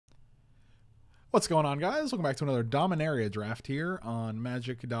What's going on, guys? Welcome back to another Dominaria draft here on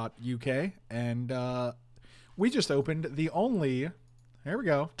magic.uk. And we just opened the only... Here we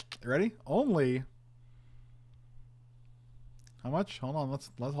go. Ready? Only... How much? Hold on.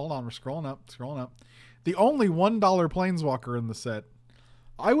 Let's hold on. We're scrolling up. The only $1 planeswalker in the set.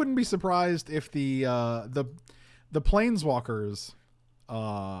 I wouldn't be surprised if the planeswalkers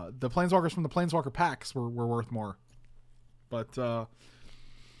from the planeswalker packs were worth more. But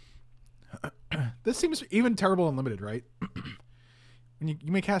this seems even terrible and limited, right? When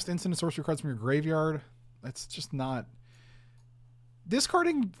you may cast instant and sorcery cards from your graveyard. That's just not...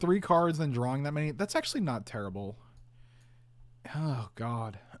 Discarding 3 cards then drawing that many, that's actually not terrible. Oh,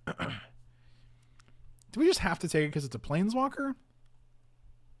 God. Do we just have to take it because it's a planeswalker?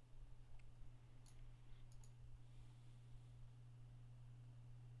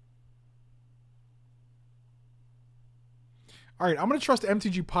 All right, I'm going to trust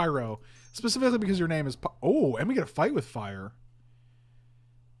MTG Pyro, specifically because your name is... Oh, and we get a fight with fire.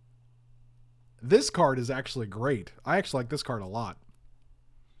 This card is actually great. I actually like this card a lot.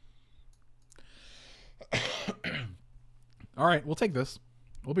 All right, we'll take this.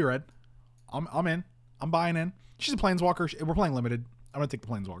 We'll be red. I'm in. I'm buying in. She's a planeswalker. We're playing limited. I'm going to take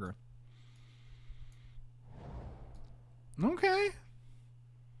the planeswalker. Okay.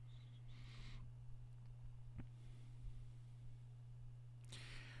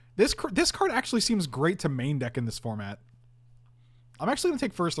 This card actually seems great to main deck in this format. I'm actually going to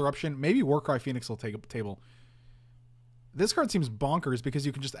take First Eruption. Maybe Warcry Phoenix will take a table. This card seems bonkers because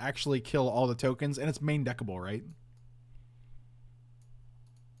you can just actually kill all the tokens, and it's main deckable, right?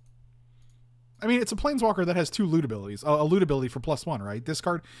 I mean, it's a planeswalker that has 2 loot abilities. A loot ability for +1, right?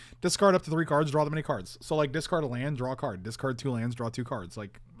 Discard up to 3 cards, draw that many cards. So, like, discard a land, draw a card. Discard 2 lands, draw 2 cards.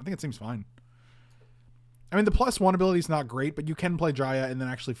 Like, I think it seems fine. I mean, the +1 ability is not great, but you can play Jaya and then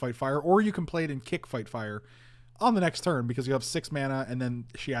actually fight fire, or you can play it and kick fight fire on the next turn because you have 6 mana and then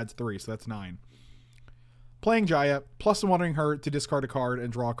she adds 3, so that's 9. Playing Jaya, +1ing her to discard a card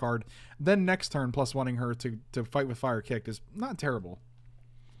and draw a card, then next turn +1ing her to fight with fire kicked is not terrible.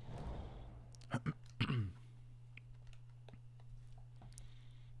 I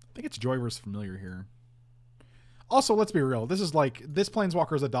think it's Joy vs. Familiar here. Also, let's be real. This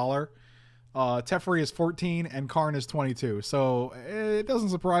planeswalker is $1. Teferi is 14 and Karn is 22. So it doesn't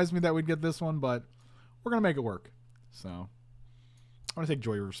surprise me that we'd get this one, but we're gonna make it work. So I'm gonna take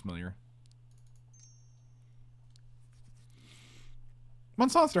Joy vs. Familiar.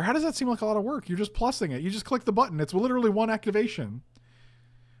 Monster, how does that seem like a lot of work? You're just plussing it. You just click the button. It's literally 1 activation.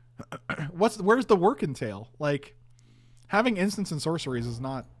 Where's the work entail? Like, having instants and sorceries is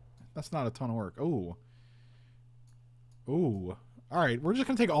not... That's not a ton of work. Ooh. Ooh. Alright, we're just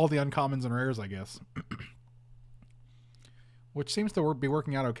going to take all the uncommons and rares, I guess. Which seems to be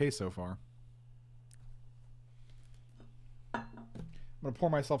working out okay so far. I'm going to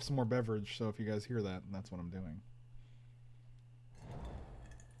pour myself some more beverage, so if you guys hear that, that's what I'm doing.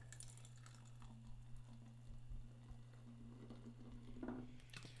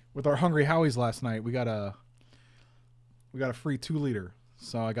 With our Hungry Howies last night, we got a free 2-liter.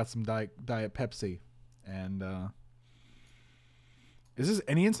 So I got some Diet Pepsi. And is this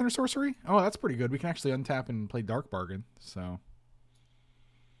any instant or sorcery? Oh, that's pretty good. We can actually untap and play Dark Bargain. So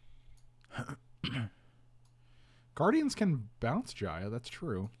Guardians can bounce Jaya. That's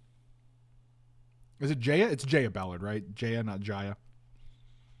true. Is it Jaya? It's Jaya Ballard, right? Jaya, not Jaya.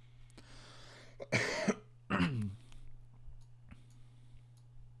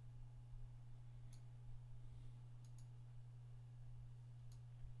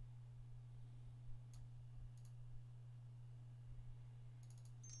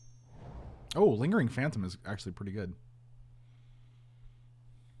 Oh, Lingering Phantom is actually pretty good.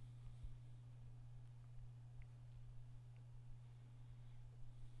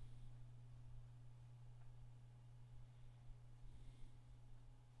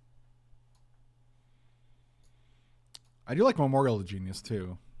 I do like Memorial of Genius,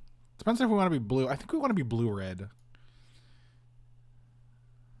 too. Depends on if we want to be blue. I think we want to be blue-red.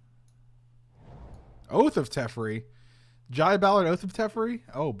 Oath of Teferi. Jaya Ballard, Oath of Teferi?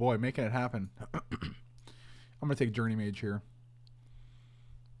 Oh boy, making it happen. I'm going to take Journey Mage here.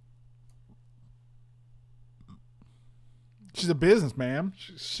 She's a business, ma'am.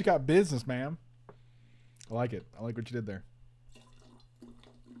 She got business, ma'am. I like it. I like what you did there.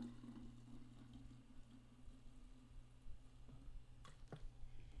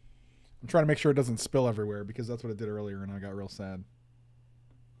 I'm trying to make sure it doesn't spill everywhere because that's what it did earlier and I got real sad.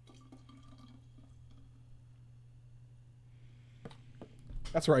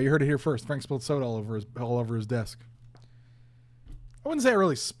 That's right. You heard it here first. Frank spilled soda all over his desk. I wouldn't say I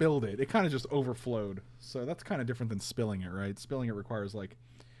really spilled it. It kind of just overflowed. So that's kind of different than spilling it, right? Spilling it requires like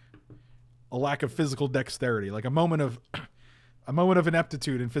a lack of physical dexterity, like a moment of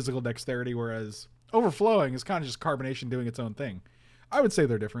ineptitude and physical dexterity, whereas overflowing is kind of just carbonation doing its own thing. I would say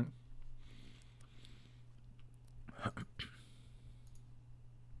they're different.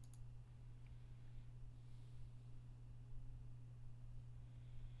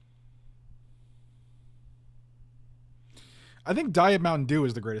 I think Diet Mountain Dew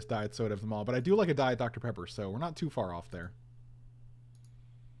is the greatest diet soda of them all, but I do like a Diet Dr. Pepper, so we're not too far off there.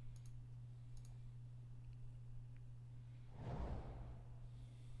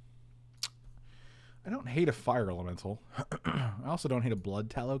 I don't hate a fire elemental. I also don't hate a blood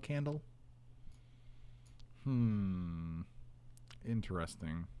tallow candle.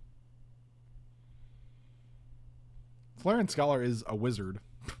 Interesting. Flarian Scholar is a wizard.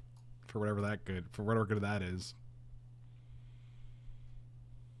 For whatever good that is.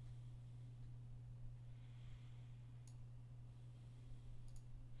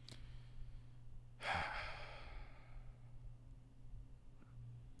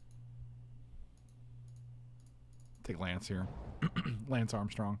 Take Lance here. Lance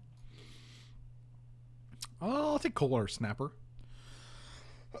Armstrong. Oh, I'll take Kolar Snapper.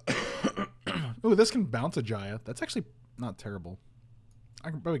 Ooh, this can bounce a Jaya. That's actually not terrible.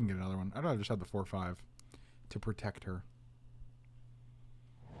 I can probably can get another one. I'd rather just have the 4/5 to protect her.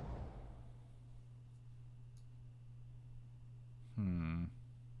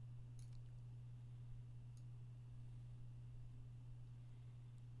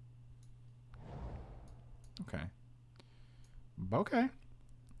 Okay. Okay.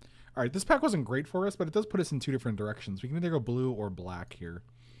 All right, this pack wasn't great for us, but it does put us in two different directions. We can either go blue or black here.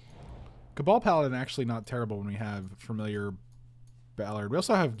 Cabal Paladin actually not terrible when we have Familiar Ballard. We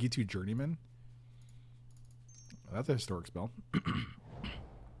also have Gitu Journeyman. That's a historic spell.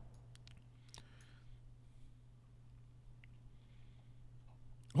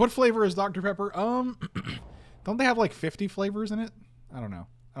 What flavor is Dr. Pepper? Don't they have like 50 flavors in it? I don't know.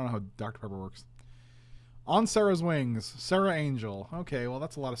 I don't know how Dr. Pepper works. On Sarah's Wings, Sarah Angel. Okay, well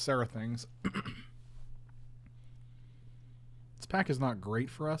that's a lot of Sarah things. This pack is not great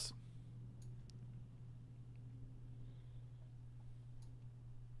for us.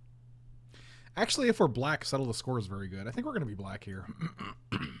 Actually, if we're black, Settle the Score is very good. I think we're going to be black here.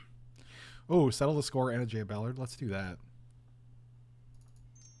 Oh, Settle the Score and a J Ballard. Let's do that.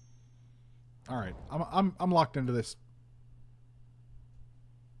 All right, I'm locked into this.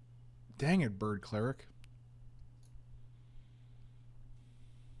 Dang it, Bird Cleric.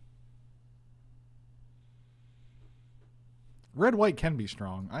 Red white can be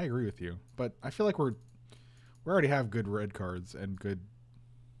strong. I agree with you, but I feel like we already have good red cards and good.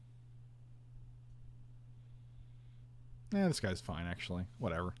 This guy's fine actually.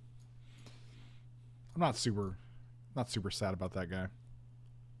 Whatever. I'm not super sad about that guy. I'm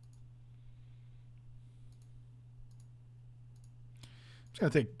just gonna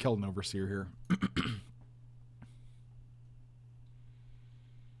take Keldon Overseer here.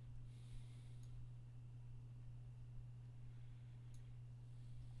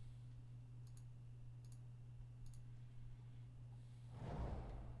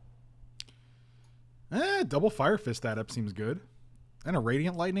 Double Fire Fist Adept seems good. And a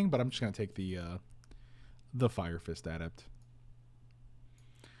Radiant Lightning, but I'm just going to take the Fire Fist Adept.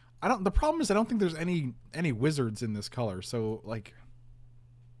 The problem is I don't think there's any wizards in this color, so like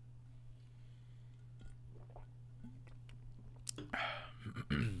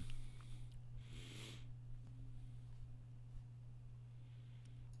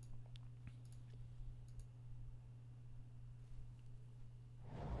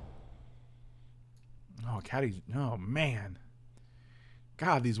Caddy. Oh, man.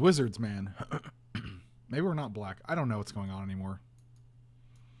 God, these wizards, man. Maybe we're not black. I don't know what's going on anymore.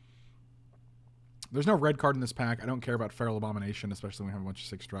 There's no red card in this pack. I don't care about Feral Abomination, especially when we have a bunch of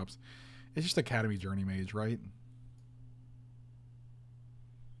 6 drops. It's just Academy Journey Mage, right?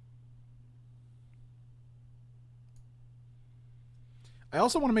 I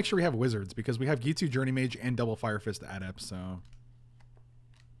also want to make sure we have wizards because we have Gitu Journey Mage and Double Fire Fist Adept, so...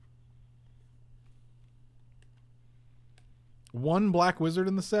 One black wizard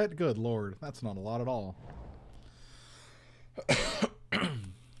in the set? Good lord. That's not a lot at all.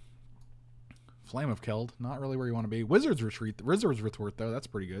 Flame of Keld. Not really where you want to be. Wizard's Retreat. Wizard's Retort, though. That's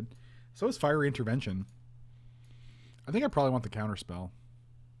pretty good. So is Fiery Intervention. I think I probably want the counterspell.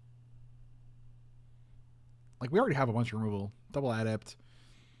 Like, we already have a bunch of removal. Double Adept.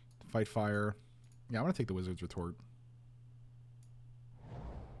 Fight Fire. Yeah, I'm going to take the Wizard's Retort.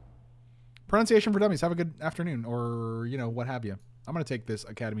 Pronunciation for Dummies. Have a good afternoon. Or, you know, what have you. I'm going to take this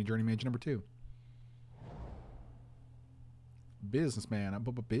Academy Journey Mage number 2. Businessman. I'm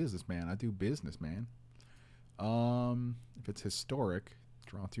a businessman. I do business, man. If it's historic,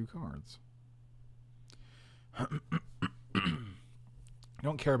 draw 2 cards. I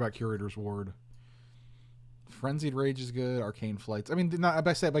don't care about Curator's Ward. Frenzied Rage is good. Arcane Flights. I mean, not,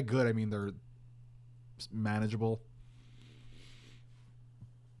 by good, I mean they're manageable.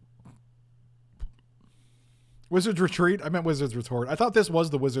 Wizard's Retreat? I meant Wizard's Retort. I thought this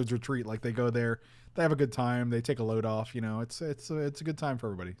was the Wizard's Retreat. Like, they go there, they have a good time, they take a load off. You know, it's a good time for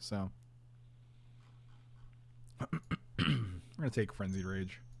everybody. So, I'm gonna take Frenzied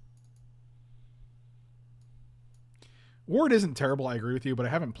Rage. Ward isn't terrible. I agree with you, but I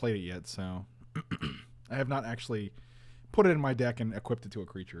haven't played it yet, so I have not actually put it in my deck and equipped it to a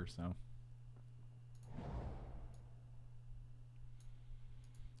creature. So,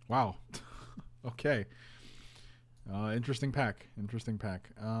 wow. Okay. Interesting pack. Interesting pack.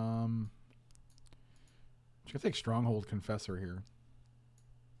 I'm just gonna take Stronghold Confessor here.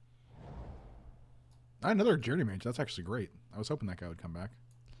 Another Journey Mage. That's actually great. I was hoping that guy would come back.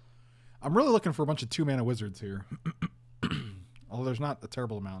 I'm really looking for a bunch of 2-mana wizards here. Although there's not a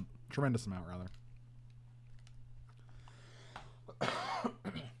terrible amount. Tremendous amount, rather.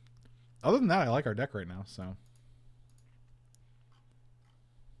 Other than that, I like our deck right now, so.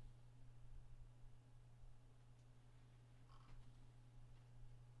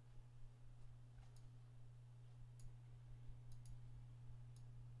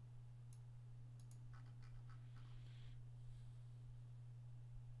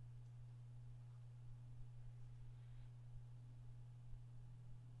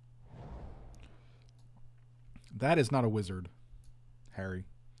 That is not a wizard, Harry.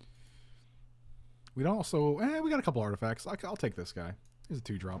 We don't also... we got a couple artifacts. I'll take this guy. He's a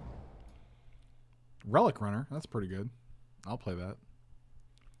 2-drop. Relic Runner. That's pretty good. I'll play that.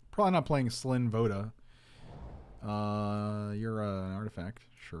 Probably not playing Slyn Voda. You're an artifact.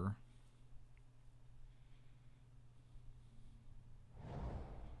 Sure.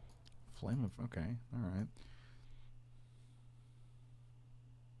 Flame of... Okay. Alright.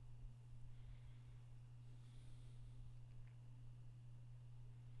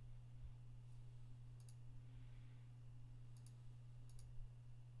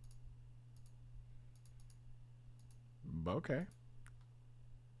 Okay.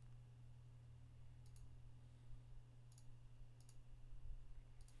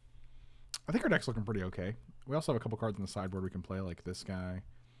 I think our deck's looking pretty okay. We also have a couple cards in the sideboard we can play, like this guy.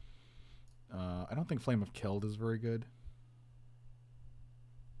 I don't think Flame of Killed is very good.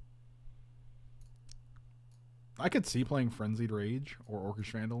 I could see playing Frenzied Rage or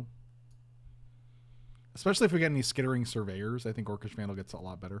Orcish Vandal. Especially if we get any Skittering Surveyors. I think Orcish Vandal gets a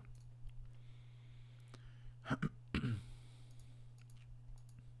lot better.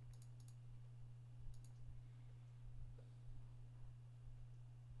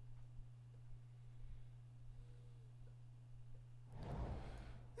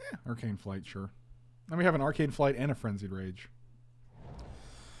 Arcane Flight, sure. Then we have an Arcane Flight and a Frenzied Rage.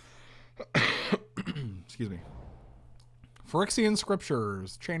 Excuse me. Phyrexian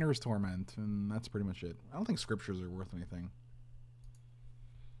Scriptures, Chainer's Torment, and that's pretty much it. I don't think Scriptures are worth anything.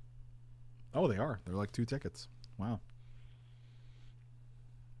 Oh, they are. They're like 2 tickets. Wow.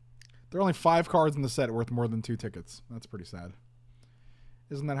 There are only 5 cards in the set worth more than 2 tickets. That's pretty sad.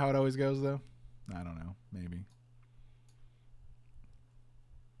 Isn't that how it always goes, though? I don't know. Maybe.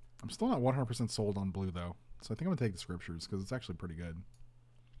 I'm still not 100% sold on blue, though. So I think I'm going to take the Scriptures, because it's actually pretty good.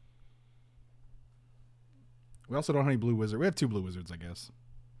 We also don't have any blue wizards. We have 2 blue wizards, I guess.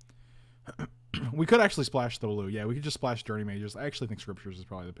 We could actually splash the blue. Yeah, we could just splash Journey Mages. I actually think Scriptures is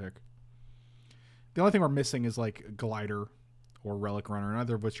probably the pick. The only thing we're missing is, like, Glider or Relic Runner,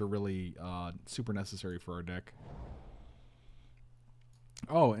 neither of which are really super necessary for our deck.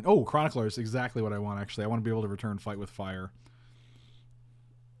 Oh, and Chronicler is exactly what I want, actually. I want to be able to return Fight with Fire.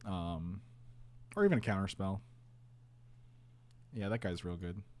 Or even a counterspell. Yeah, that guy's real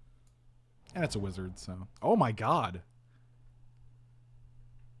good. And it's a wizard, so... Oh my god!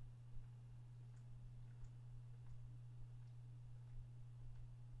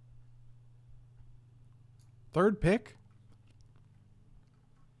 Third pick?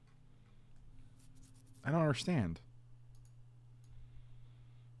 I don't understand.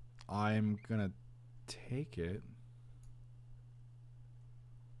 I'm gonna take it.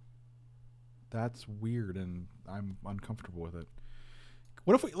 That's weird, and I'm uncomfortable with it.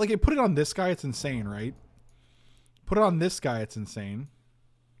 What if we, like, put it on this guy? It's insane, right? Put it on this guy, it's insane.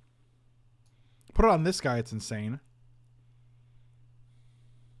 Put it on this guy, it's insane.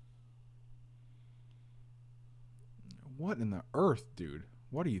 What in the earth, dude?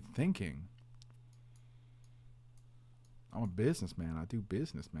 What are you thinking? I'm a businessman. I do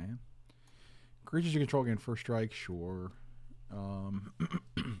business, man. Creatures you control gain first strike, sure.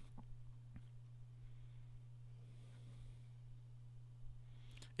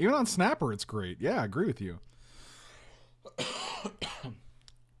 Even on Snapper, it's great. Yeah, I agree with you.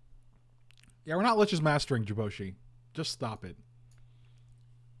 Yeah, we're not Lich's mastering, Juboshi. Just stop it.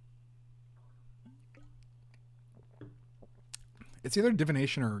 It's either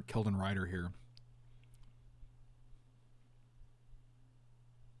Divination or Keldon Rider here.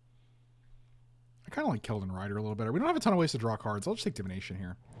 I kind of like Keldon Rider a little better. We don't have a ton of ways to draw cards. I'll just take Divination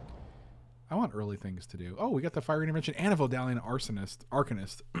here. I want early things to do. Oh, we got the Fiery Intervention and a Vodalian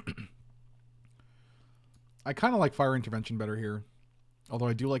Arcanist. I kind of like Fire Intervention better here. Although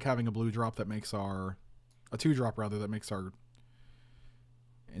I do like having a blue drop that makes our... A 2-drop, rather, that makes our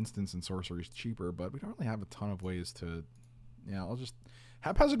instants and sorceries cheaper. But we don't really have a ton of ways to... Yeah, I'll just...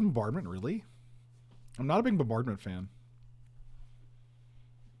 Haphazard Bombardment, really? I'm not a big Bombardment fan.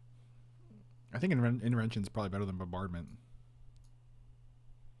 I think Intervention is probably better than Bombardment.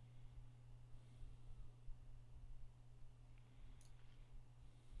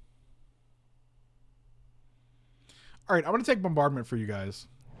 All right, I'm going to take Bombardment for you guys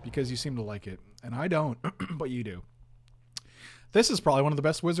because you seem to like it. And I don't, but you do. This is probably one of the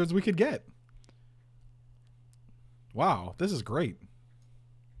best wizards we could get. Wow, this is great.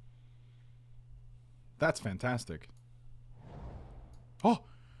 That's fantastic. Oh!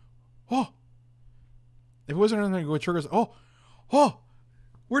 Oh! If Wizard anything with triggers... Oh! Oh!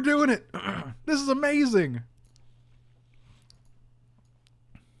 We're doing it! This is amazing!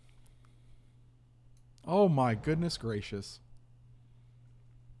 Oh my goodness gracious.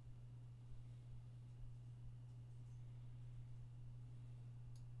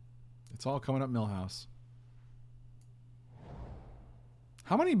 It's all coming up Millhouse.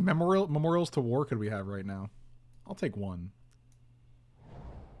 How many memorials to war could we have right now? I'll take one.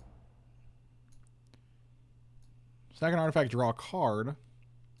 Sack an artifact, draw a card.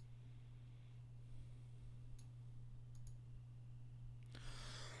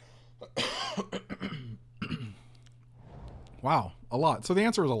 Wow, a lot. So the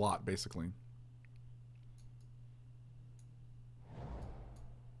answer is a lot, basically.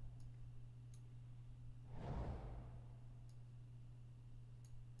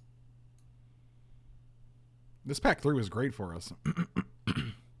 This pack 3 was great for us.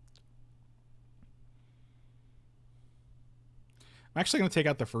 I'm actually going to take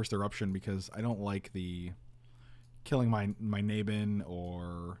out the first eruption because I don't like the killing my Nabin,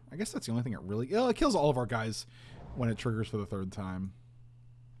 or I guess that's the only thing it really... It kills all of our guys when it triggers for the 3rd time.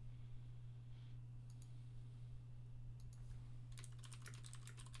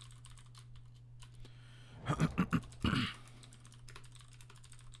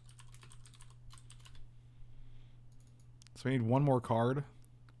 So we need one more card.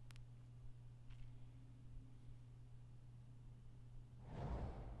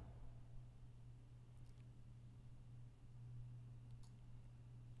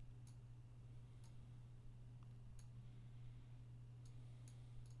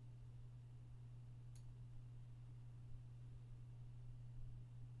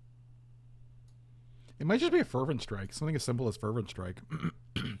 It might just be a Fervent Strike. Something as simple as Fervent Strike.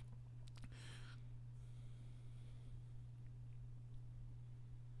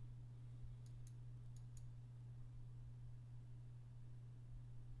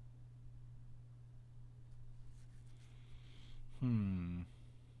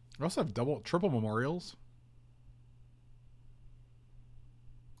 We also have triple memorials.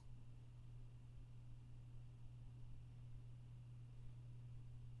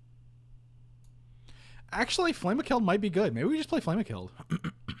 Actually, Flamekill might be good. Maybe we just play Flamekill. I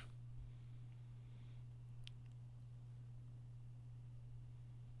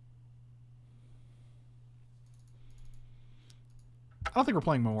don't think we're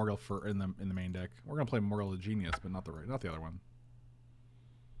playing Memorial in the main deck. We're gonna play Memorial of Genius, but not the other one.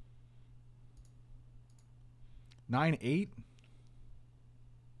 9/8.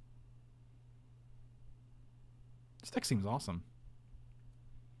 This deck seems awesome.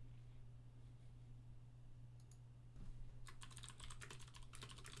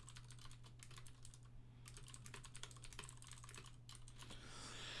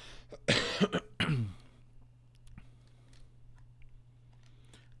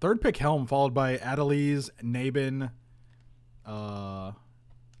 Third pick Helm, followed by Adeliz, Nabin, a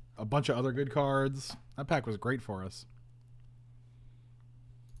bunch of other good cards. That pack was great for us.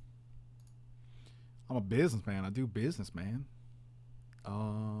 I'm a businessman. I do business, man.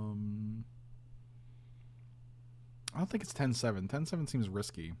 I don't think it's 10-7. 10-7 seems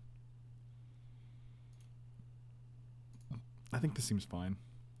risky. I think this seems fine.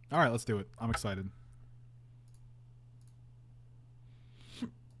 All right, let's do it. I'm excited.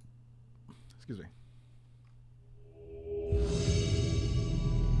 Excuse me.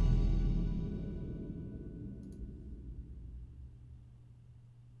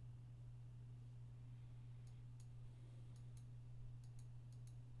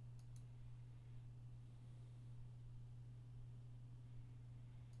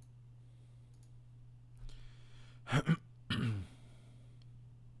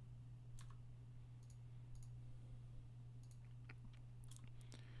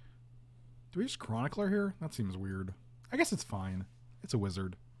 Do we use Chronicler here? That seems weird. I guess it's fine. It's a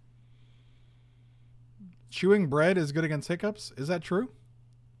wizard. Chewing bread is good against hiccups? Is that true?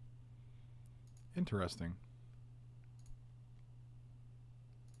 Interesting.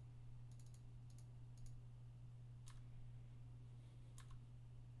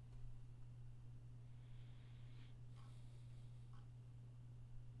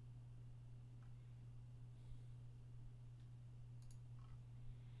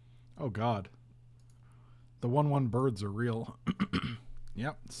 Oh God. The 1/1 birds are real.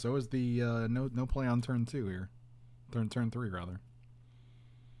 Yep. So is the no play on turn 2 here. Turn 3 rather.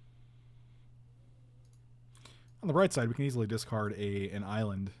 On the bright side, we can easily discard an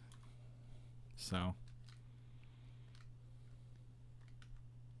island. So.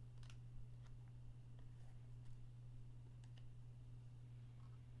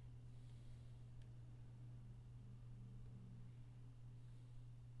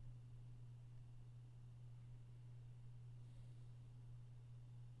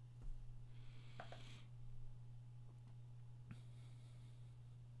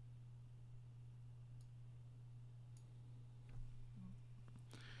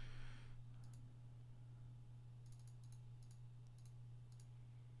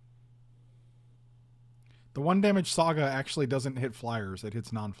 The 1 damage Saga actually doesn't hit flyers. It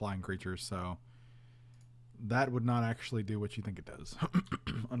hits non-flying creatures, so that would not actually do what you think it does.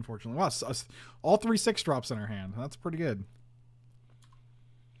 Unfortunately. Wow, all 3 6-drops in our hand. That's pretty good.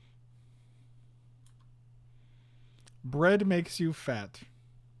 Bread makes you fat.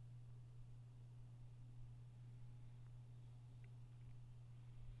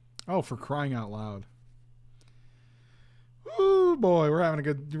 Oh, for crying out loud. Ooh boy, we're having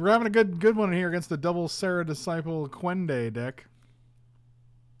a good one here against the double Sarah Disciple Quende deck.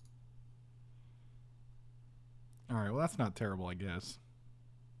 Alright, well that's not terrible, I guess.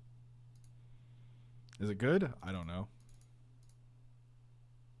 Is it good? I don't know.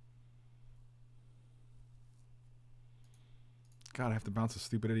 God, I have to bounce a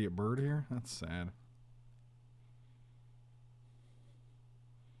stupid idiot bird here? That's sad.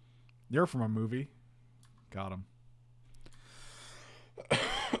 You're from a movie. Got him.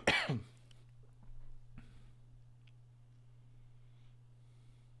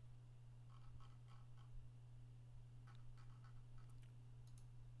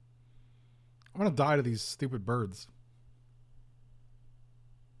 I'm gonna die to these stupid birds.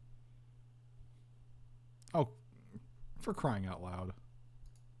 Oh, for crying out loud.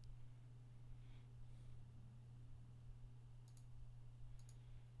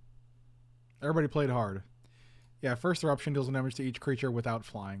 Everybody played hard. Yeah, first eruption deals damage to each creature without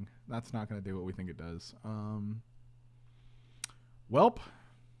flying. That's not going to do what we think it does. Welp.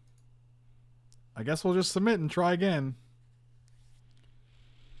 I guess we'll just submit and try again.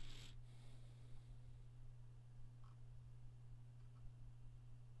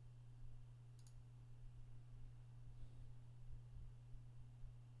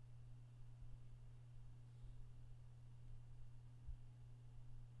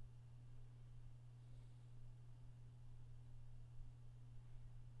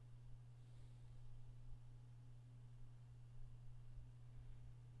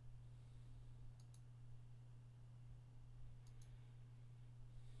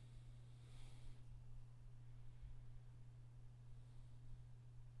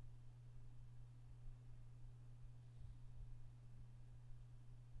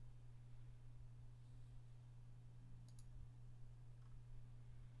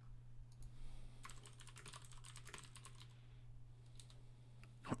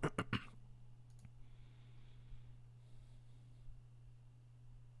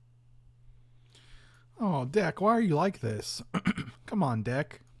 Oh, deck, why are you like this? Come on,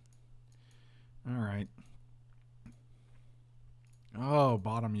 deck. All right. Oh,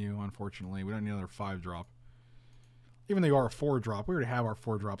 bottom you, unfortunately. We don't need another 5-drop. Even though you are a 4-drop, we already have our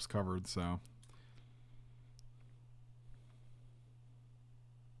 4-drops covered, so.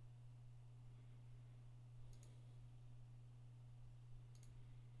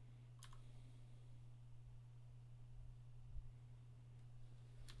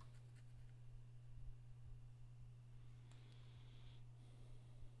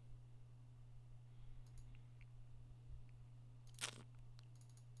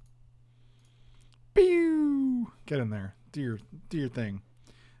 Get in there. Do your thing.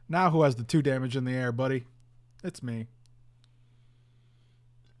 Now who has the 2 damage in the air, buddy? It's me.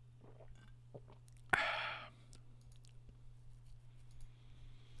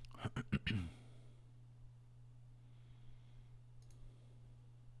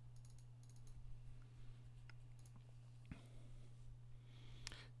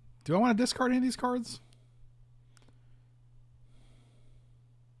 Do I want to discard any of these cards?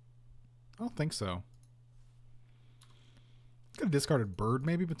 I don't think so. Could have discarded Bird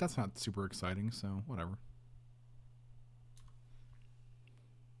maybe, but that's not super exciting, so whatever.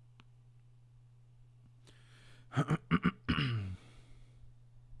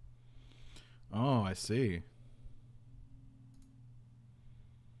 Oh, I see.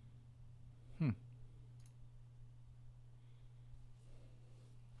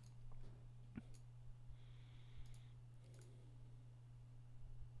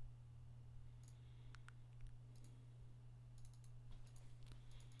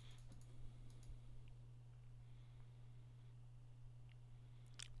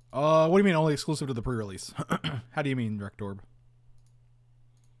 What do you mean only exclusive to the pre-release? How do you mean, Direct Orb?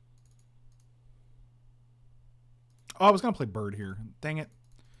 Oh, I was going to play Bird here. Dang it.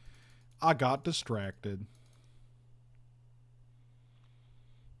 I got distracted.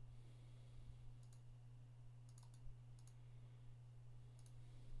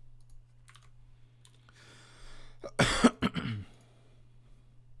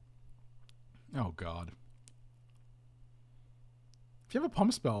 Oh, God. If you have a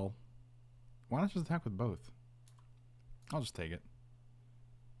pump spell, why not just attack with both? I'll just take it.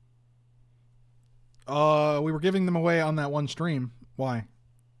 We were giving them away on that one stream. Why?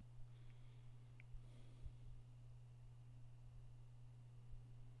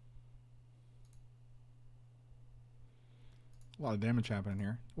 A lot of damage happening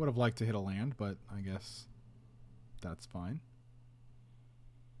here. Would have liked to hit a land, but I guess that's fine.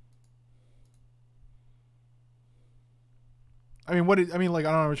 I mean, I mean, like,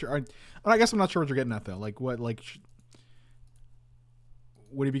 I don't know what you're... I guess I'm not sure what you're getting at, though. Like, what, like...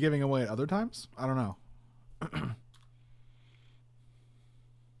 Would he be giving away at other times? I don't know.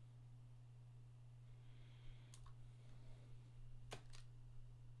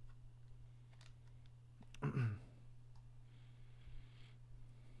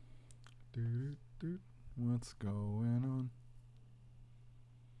 What's going on?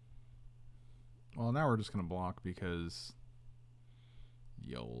 Well, now we're just going to block because...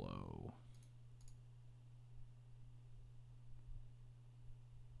 YOLO.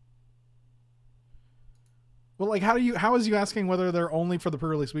 Well, like, how is you asking whether they're only for the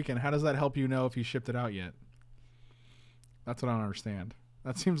pre-release weekend? How does that help you know if you shipped it out yet? That's what I don't understand.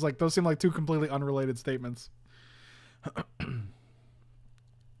 That seems like, those seem like 2 completely unrelated statements.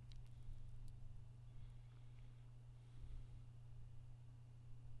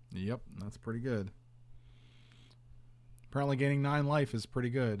 Yep, that's pretty good. Apparently gaining 9 life is pretty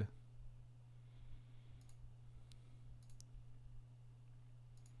good.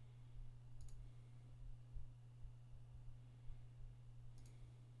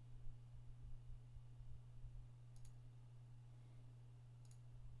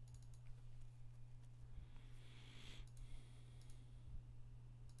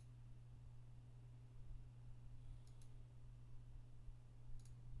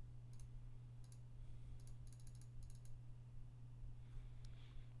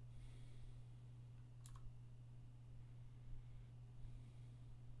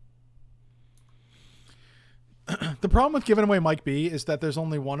 The problem with giving away Mike B is that there's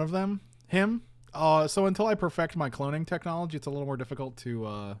only one of them, him. So until I perfect my cloning technology, it's a little more difficult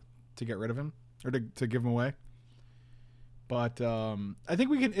to get rid of him or to give him away. But I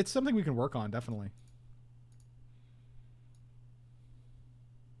think we can. It's something we can work on, definitely.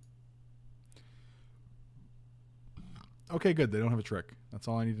 Okay, good. They don't have a trick. That's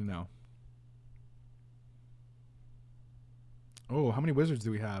all I need to know. Oh, how many wizards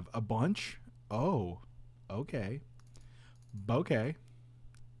do we have? A bunch? Oh, okay. Bouquet.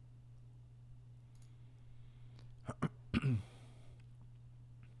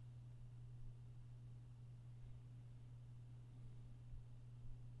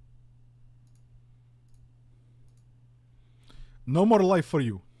 No more life for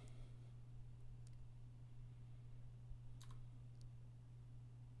you.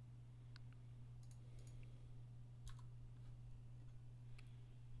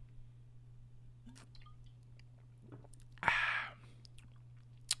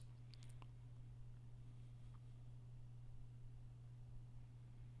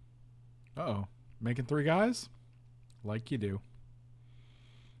 Uh-oh. Making 3 guys? Like you do.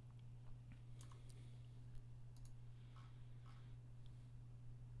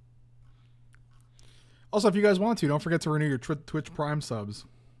 Also, if you guys want to, don't forget to renew your Twitch Prime subs.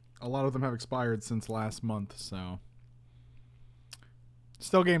 A lot of them have expired since last month, so.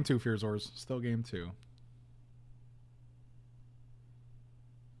 Still game 2, Fearzors. Still game 2.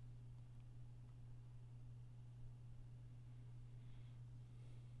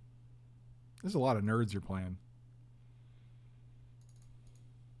 There's a lot of nerds you're playing.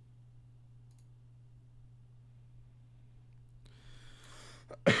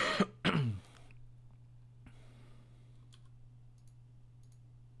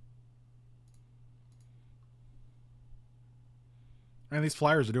 Man, these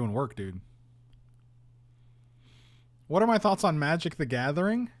flyers are doing work, dude. What are my thoughts on Magic the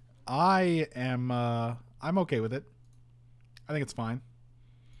Gathering? I'm okay with it. I think it's fine.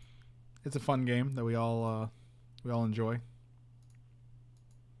 It's a fun game that we all enjoy.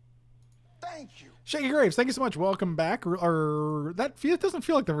 Thank you. Shaky Graves, thank you so much. Welcome back. Or that it doesn't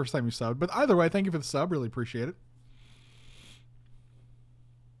feel like the first time you subbed, but either way, thank you for the sub. Really appreciate it.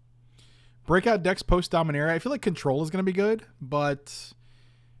 Breakout decks post Dominaria. I feel like Control is going to be good, but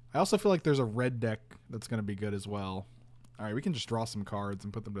I also feel like there's a red deck that's going to be good as well. All right, we can just draw some cards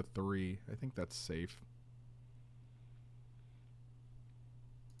and put them to 3. I think that's safe.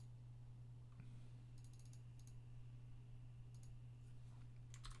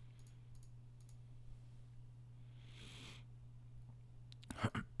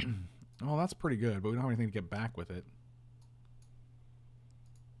 Oh, that's pretty good, but we don't have anything to get back with it.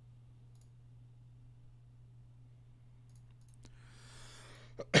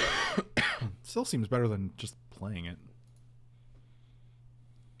 Still seems better than just playing it.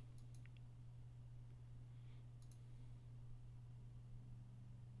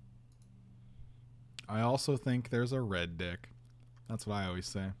 I also think there's a red deck. That's what I always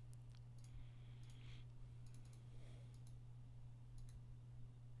say.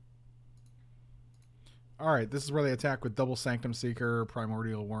 Alright, this is where they attack with Double Sanctum Seeker,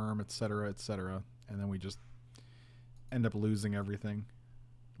 Primordial Worm, etc., etc. And then we just end up losing everything.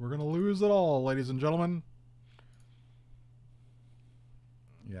 We're going to lose it all, ladies and gentlemen.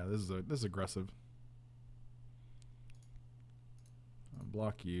 Yeah, this is aggressive. I'll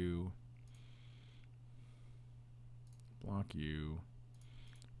block you. Block you.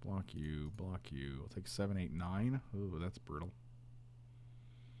 Block you. Block you. I'll take 7, 8, 9. Ooh, that's brutal.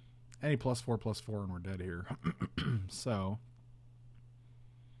 Any +4/+4 and we're dead here. So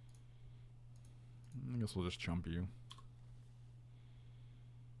I guess we'll just chump you.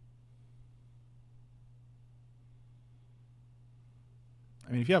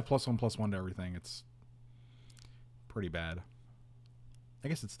 I mean, if you have +1/+1 to everything, it's pretty bad. I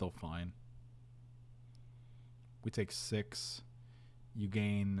guess it's still fine. We take 6. You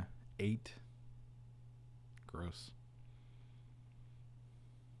gain 8. Gross.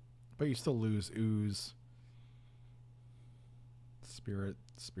 But you still lose Ooze. Spirit.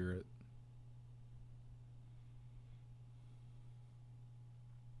 Spirit.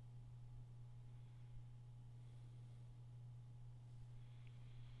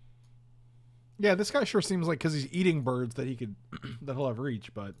 Yeah, this guy sure seems like, because he's eating birds, that he could that he'll have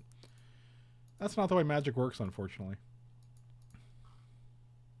reach, but that's not the way Magic works, unfortunately.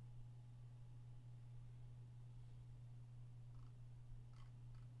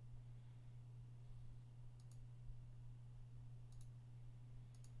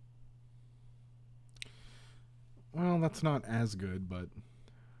 Well, that's not as good, but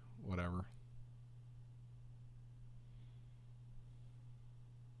whatever.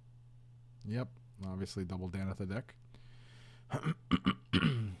 Yep, obviously double Dan at the deck.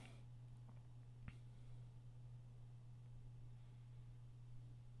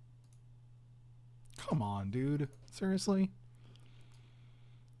 Come on, dude. Seriously?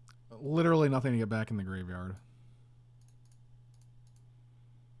 Literally nothing to get back in the graveyard.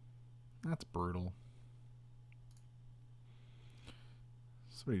 That's brutal.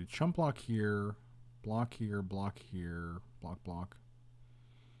 So we do chump block here, block here, block here, block, block.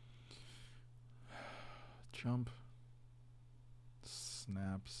 Jump.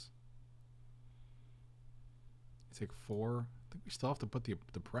 Snaps. You take 4. I think we still have to put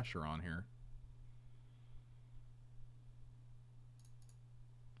the pressure on here.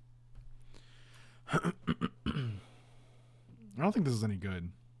 I don't think this is any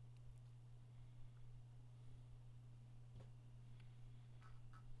good.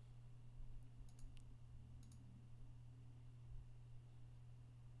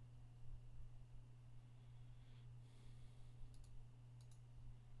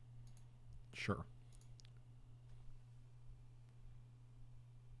 Sure.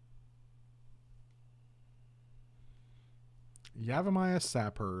 Yavimaya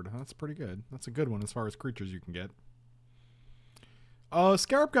Sapherd. That's pretty good. That's a good one as far as creatures you can get.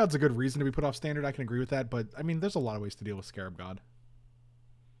 Scarab God's a good reason to be put off standard. I can agree with that, but I mean, there's a lot of ways to deal with Scarab God.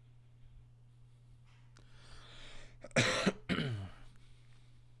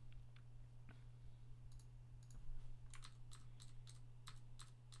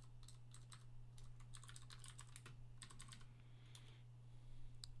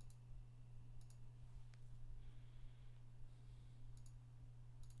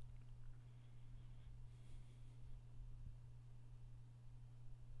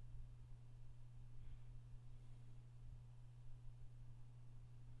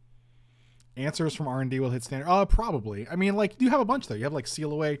 Answers from R&D will hit standard. Probably. I mean, like, you have a bunch though. You have like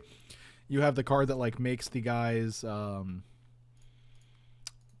Seal Away. You have the card that like makes the guys the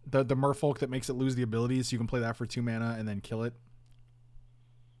merfolk that makes it lose the abilities, so you can play that for 2 mana and then kill it.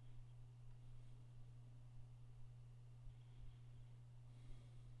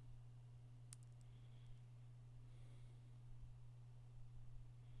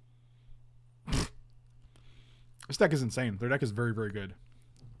 This deck is insane. Their deck is very, very good.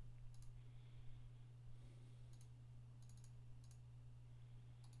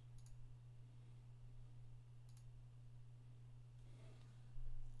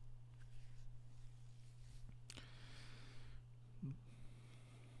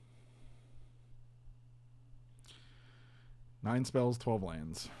 Nine spells, 12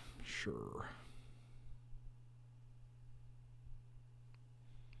 lands. Sure.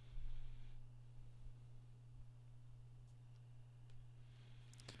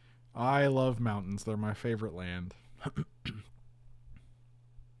 I love mountains. They're my favorite land.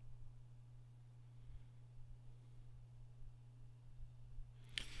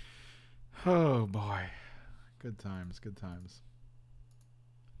 Oh boy. Good times, good times.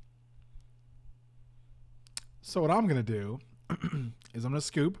 So what I'm going to do is I'm going to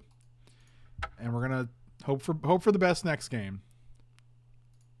scoop and we're going to hope for the best next game.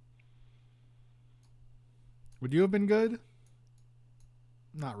 Would you have been good?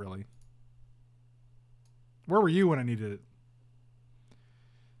 Not really. Where were you when I needed it?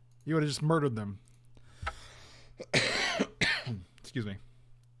 You would have just murdered them. Excuse me.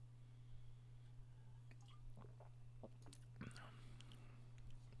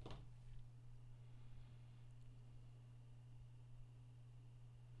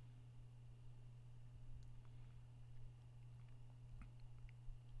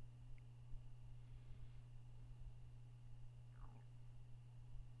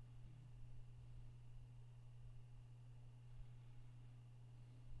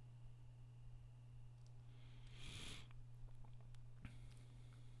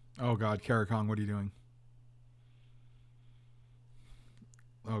 Oh God, Karakong, what are you doing?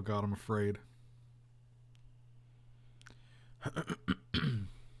 Oh God, I'm afraid.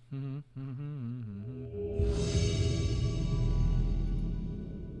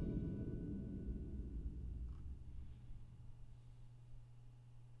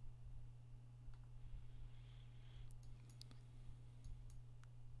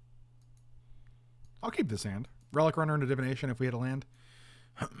 I'll keep this hand. Relic Runner into Divination if we had a land.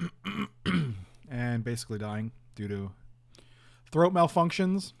 And basically dying due to throat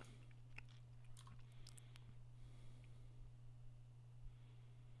malfunctions.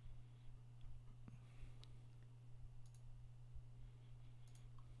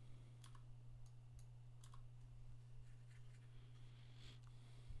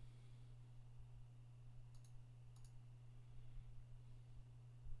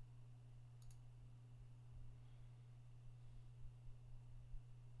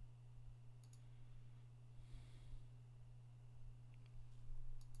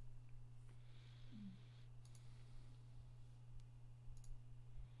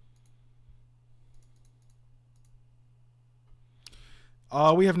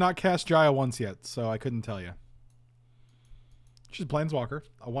 We have not cast Jaya once yet, so I couldn't tell you. She's a Planeswalker,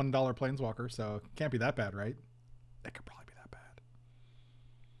 a $1 Planeswalker, so it can't be that bad, right? It could probably be that bad.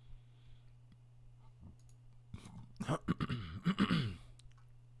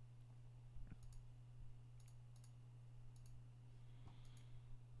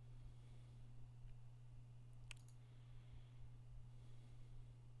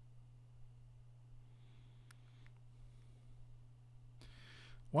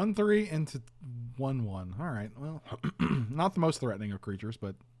 One 3 into 1/1. All right. Well, not the most threatening of creatures,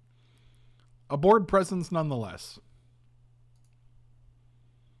 but a board presence nonetheless.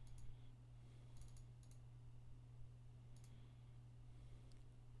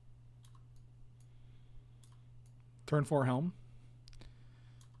 Turn 4 Helm.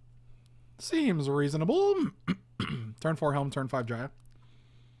 Seems reasonable. Turn 4 Helm, turn 5 Jaya.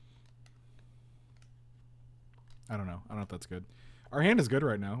 I don't know. I don't know if that's good. Our hand is good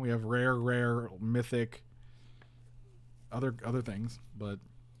right now. We have rare, mythic, other things, but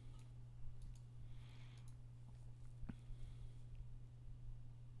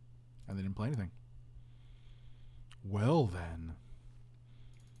and they didn't play anything. Well then.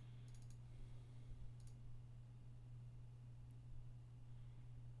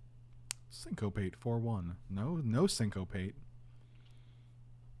 Syncopate for 1. No syncopate.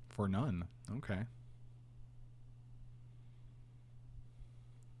 For none. Okay.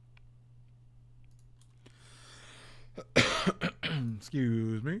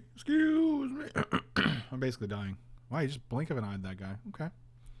 Excuse me. Excuse me. I'm basically dying. Why, you just blink of an eye at that guy. Okay.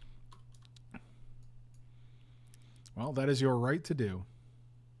 Well, that is your right to do.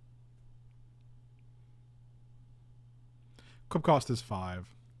 Equip cost is 5.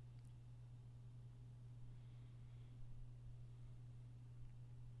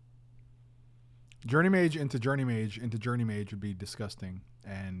 Journey Mage into Journey Mage into Journey Mage would be disgusting.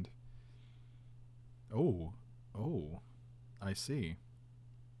 And oh, I see.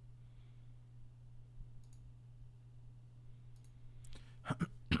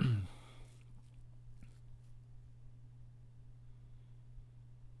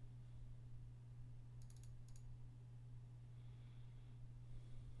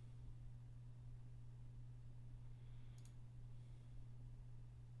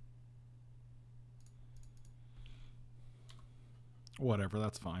 Whatever,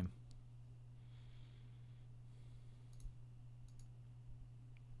 that's fine.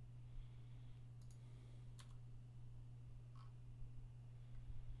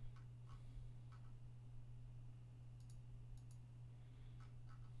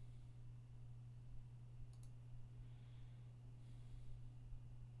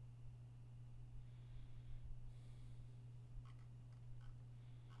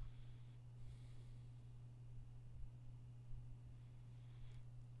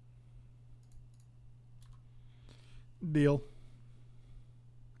 Deal.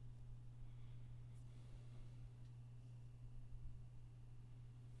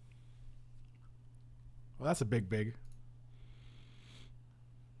 Well, that's a big.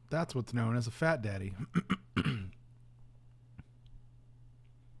 That's what's known as a fat daddy.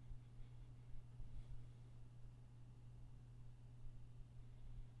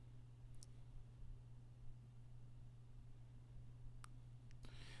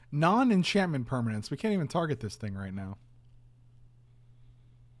 Non-enchantment permanents. We can't even target this thing right now.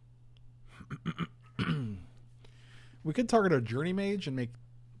 We could target a Journey Mage and make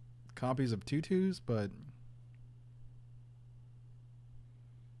copies of 2/2s, but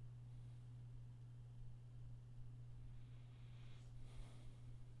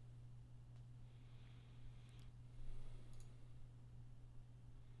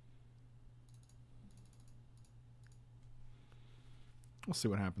we'll see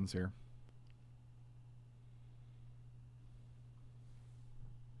what happens here.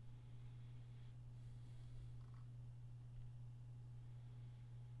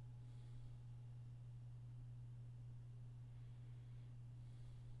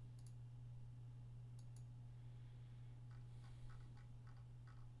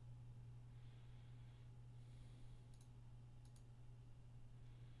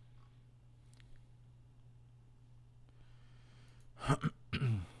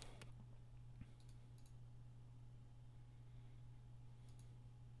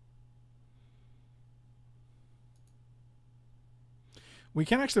 We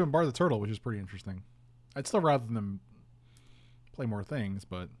can actually bombard the turtle, which is pretty interesting. I'd still rather them play more things,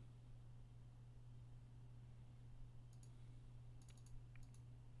 but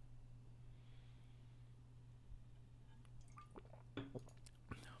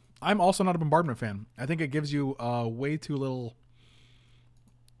I'm also not a bombardment fan. I think it gives you way too little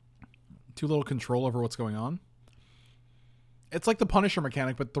control over what's going on. It's like the Punisher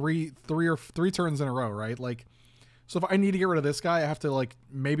mechanic, but three turns in a row, right? Like, so if I need to get rid of this guy, I have to, like,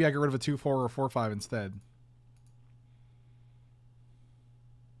 maybe I get rid of a 2/4 or 4/5 instead.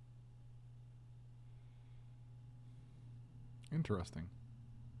 Interesting.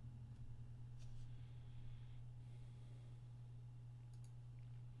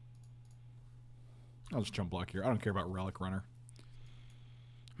 I'll just jump block here. I don't care about Relic Runner.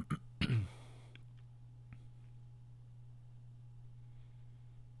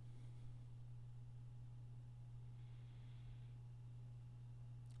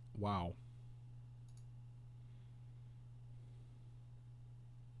 Wow.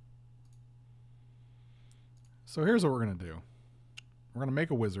 So here's what we're going to do. We're going to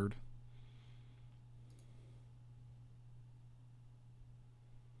make a wizard.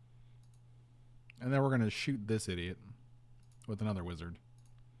 And then we're going to shoot this idiot with another wizard.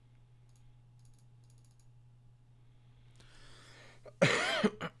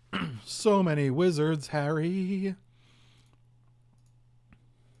 So many wizards, Harry.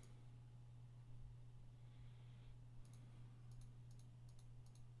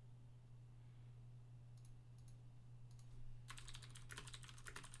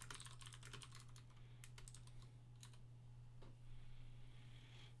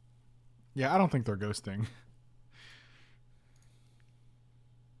 Yeah, I don't think they're ghosting.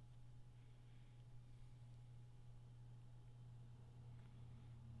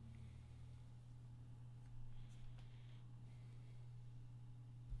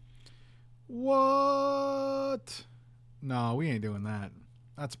 What? No, we ain't doing that.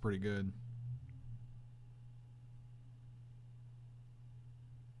 That's pretty good.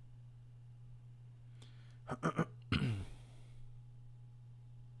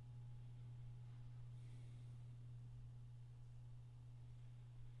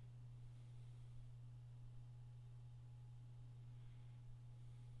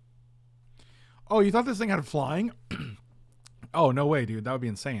 Oh, you thought this thing had flying? Oh, no way, dude. That would be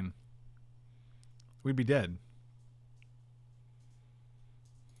insane. We'd be dead.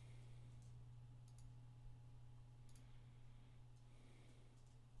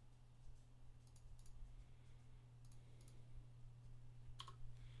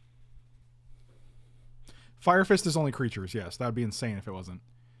 Fire Fist is only creatures, yes. That would be insane if it wasn't.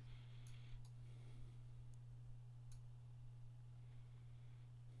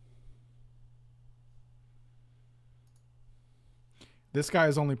 This guy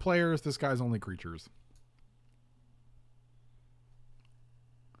is only players. This guy is only creatures.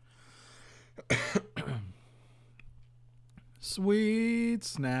 Sweet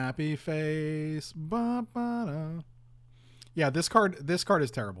snappy face. Ba-ba-da. Yeah, this card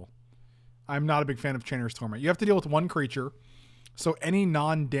is terrible. I'm not a big fan of Chainer's Torment. You have to deal with one creature, so any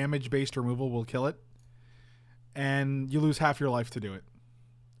non-damage based removal will kill it, and you lose half your life to do it.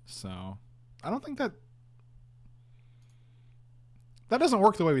 So, I don't think that doesn't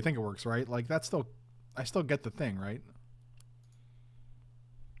work the way we think it works, right? Like I still get the thing, right?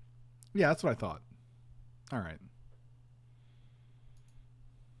 Yeah, that's what I thought. All right.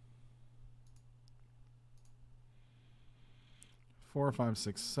 Four, 5,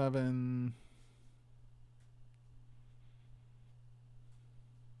 6, 7.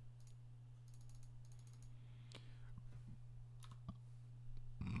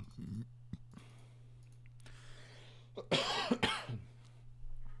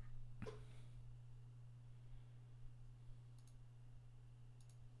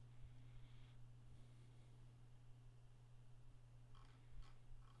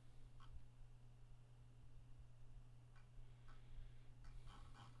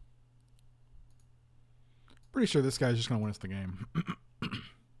 Pretty sure this guy's just going to win us the game.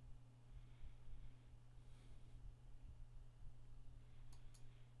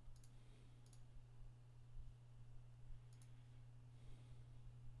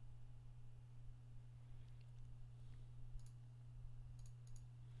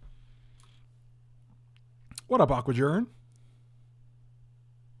 What up, Aquajurn?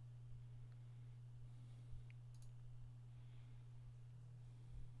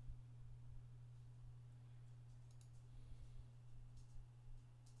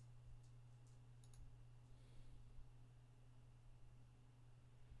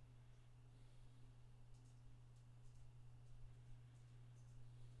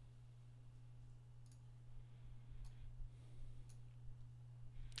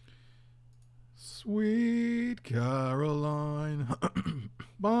 Sweet Caroline.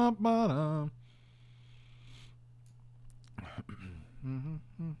 Ba-ba-da. Do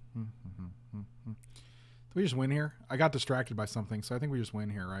we just win here? I got distracted by something, so I think we just win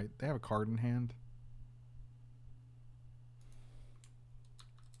here, right? They have a card in hand.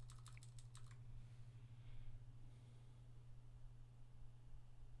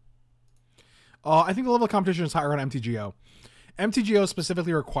 I think the level of competition is higher on MTGO. MTGO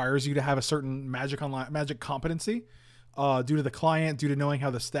specifically requires you to have a certain magic competency due to the client, due to knowing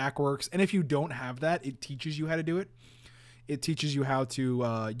how the stack works. And if you don't have that, it teaches you how to do it. It teaches you how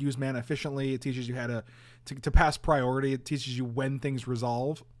to use mana efficiently. It teaches you how to pass priority. It teaches you when things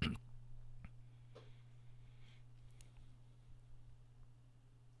resolve.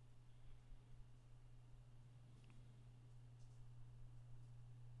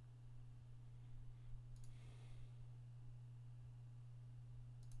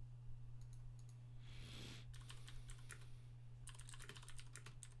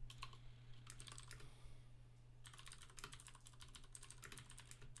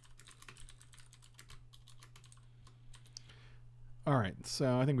 All right,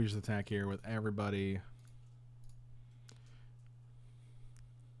 so I think we just attack here with everybody.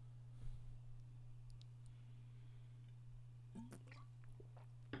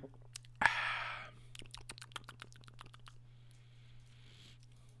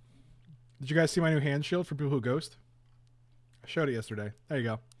 Did you guys see my new hand shield for people who ghost? I showed it yesterday. There you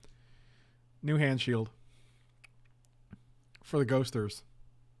go. New hand shield for the ghosters.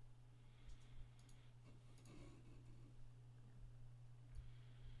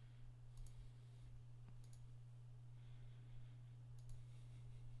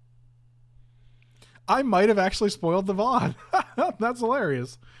 I might have actually spoiled the VOD. That's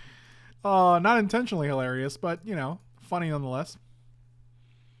hilarious. Not intentionally hilarious, but, you know, funny nonetheless.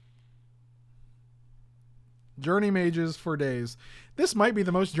 Journey mages for days. This might be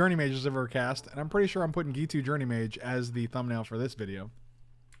the most journey mages I've ever cast, and I'm pretty sure I'm putting Gitu Journey Mage as the thumbnail for this video.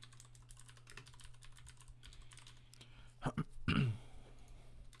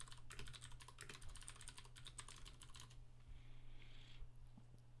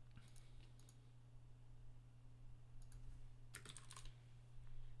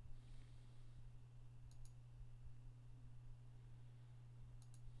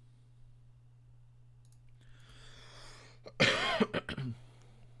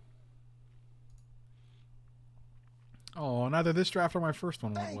 Oh, neither this draft or my first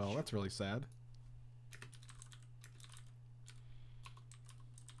one went well. That's really sad.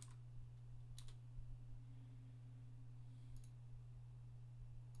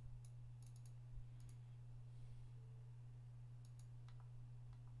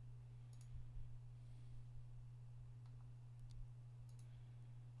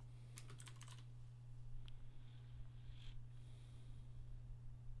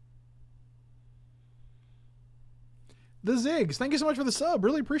 The Ziggs, thank you so much for the sub.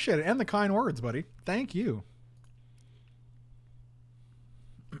 Really appreciate it. And the kind words, buddy. Thank you.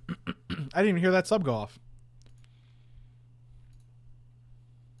 I didn't even hear that sub go off.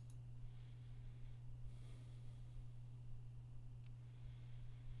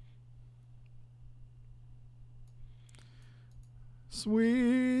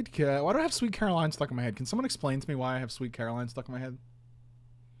 Sweet cat. Why do I have Sweet Caroline stuck in my head? Can someone explain to me why I have Sweet Caroline stuck in my head?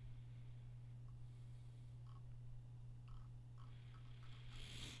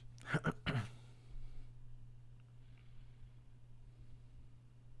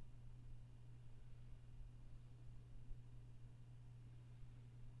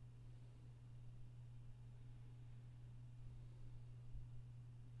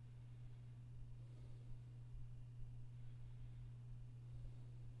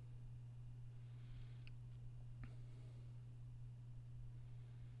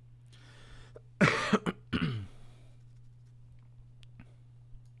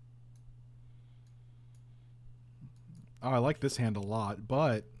 Oh, I like this hand a lot,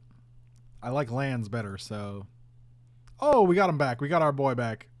 but I like lands better, so... Oh, we got him back. We got our boy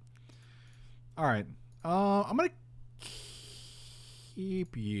back. Alright. I'm going to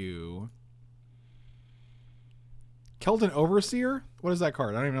keep you. Keldon Overseer? What is that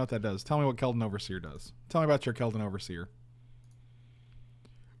card? I don't even know what that does. Tell me what Keldon Overseer does. Tell me about your Keldon Overseer.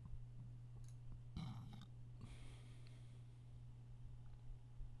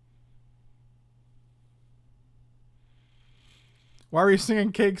 Why are you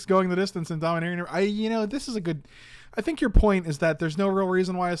singing Cakes Going the Distance and Dominaria? You know, this is a good... I think your point is that there's no real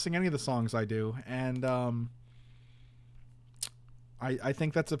reason why I sing any of the songs I do. And I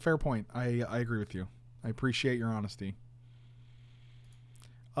think that's a fair point. I agree with you. I appreciate your honesty.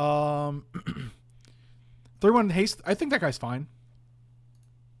 3-1 haste. I think that guy's fine.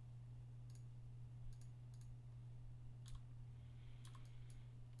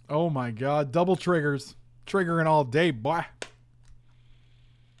 Oh my god. Double triggers. Triggering all day, boy.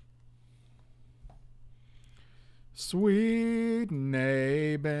 Sweet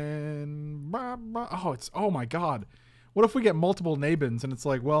Nabin. Oh, it's... Oh my god. What if we get multiple Nabins and it's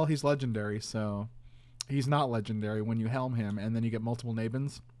like, well, he's legendary, so... He's not legendary when you helm him and then you get multiple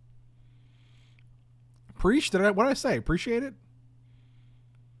Nabins. What did I say? Appreciate it?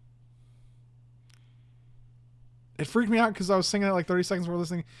 It freaked me out because I was singing it like 30 seconds before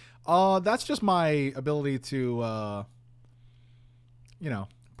listening. That's just my ability to, you know,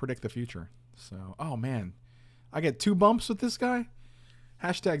 predict the future. So, oh man. I get 2 bumps with this guy?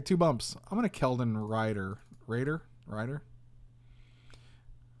 Hashtag 2 bumps. I'm going to Keldon Raider.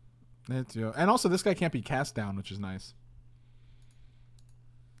 And also, this guy can't be cast down, which is nice.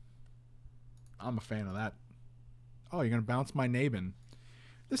 I'm a fan of that. Oh, you're going to bounce my Nabin.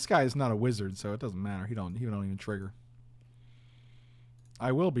 This guy is not a wizard, so it doesn't matter. He don't even trigger.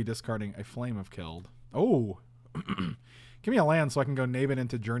 I will be discarding a Flame of Keld. Oh! Give me a land so I can go Naven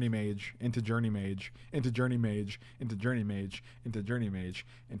into Journey Mage, into Journey Mage, into Journey Mage, into Journey Mage, into Journey Mage,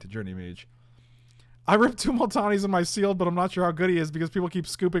 into Journey Mage. I ripped 2 Multanis in my sealed, but I'm not sure how good he is because people keep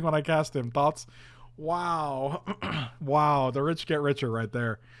scooping when I cast him. Thoughts? Wow. Wow, the rich get richer right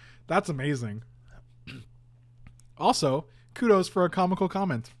there. That's amazing. Also, kudos for a comical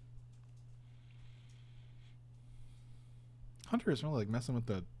comment. Hunter is really like messing with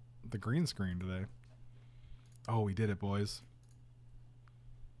the green screen today. Oh, we did it, boys.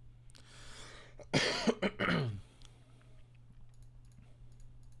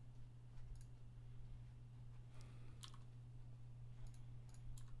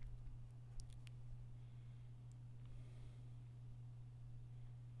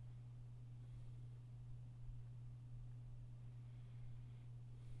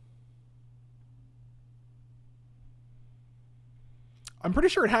 I'm pretty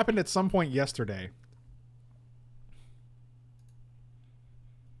sure it happened at some point yesterday.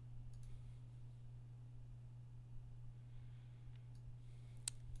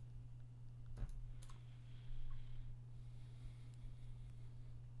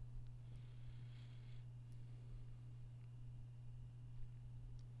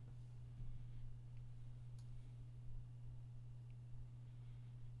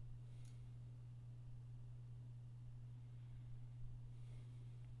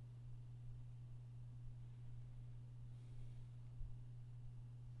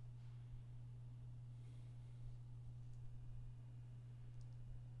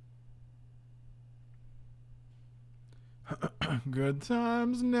 Good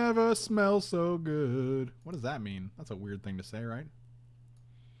times never smell so good. What does that mean? That's a weird thing to say, right?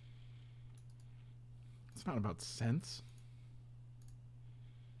 It's not about scents.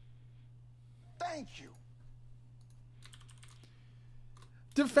 Thank you.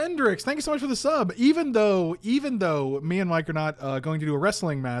 Defendrix, thank you so much for the sub. Even though me and Mike are not going to do a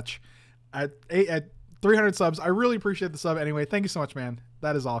wrestling match at 300 subs, I really appreciate the sub anyway. Thank you so much, man.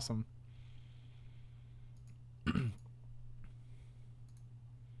 That is awesome.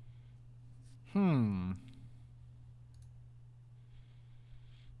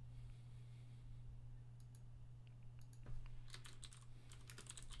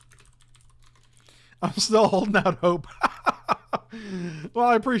 I'm still holding out hope. Well,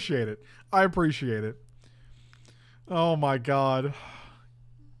 I appreciate it. I appreciate it. Oh my god.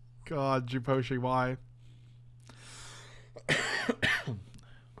 God, Juposhi, why?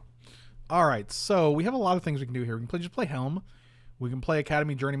 Alright, so we have a lot of things we can do here. We can just play Helm. We can play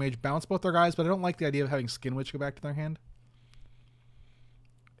Academy Journey Mage, bounce both our guys, but I don't like the idea of having Skin Witch go back to their hand.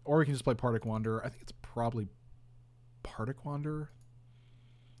 Or we can just play Partick Wanderer. I think it's probably Partick Wanderer.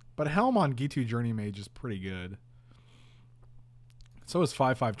 But Helm on Gitu Journey Mage is pretty good. So is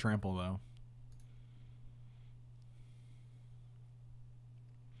 5/5 Trample, though.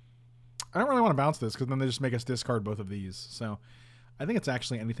 I don't really want to bounce this, because then they just make us discard both of these. So I think it's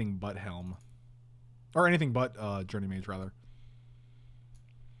actually anything but Helm. Or anything but Journey Mage, rather.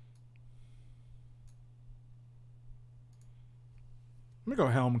 I'm going to go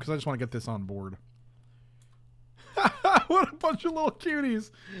Helm, because I just want to get this on board. What a bunch of little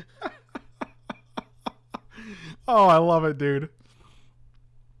cuties. Oh, I love it, dude.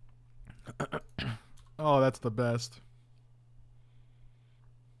 Oh, that's the best.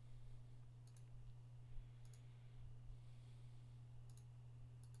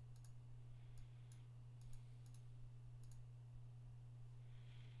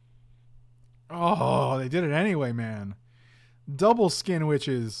 Oh, they did it anyway, man. Double Skin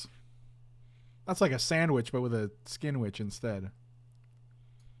Witches. That's like a sandwich, but with a Skin Witch instead.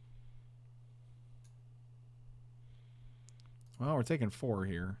 Well, we're taking 4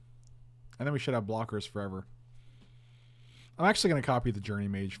 here. And then we should have blockers forever. I'm actually going to copy the Journey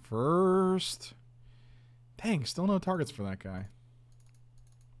Mage first. Dang, still no targets for that guy.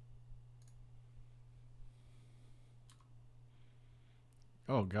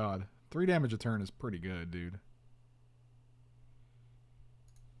 Oh, God. 3 damage a turn is pretty good, dude.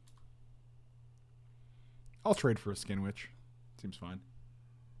 I'll trade for a Skin Witch. Seems fine.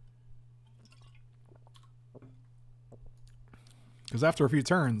 Because after a few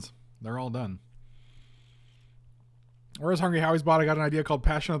turns, they're all done. Where's Hungry Howie's bot? I got an idea called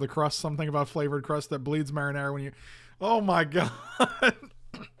Passion of the Crust. Something about flavored crust that bleeds marinara when you... Oh my god.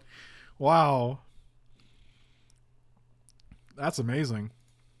 Wow. That's amazing.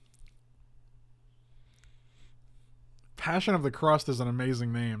 Passion of the Crust is an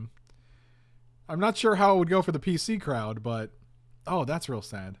amazing name. I'm not sure how it would go for the PC crowd, but... Oh, that's real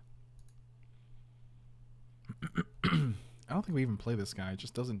sad. I don't think we even play this guy. It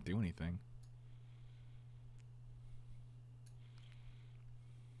just doesn't do anything.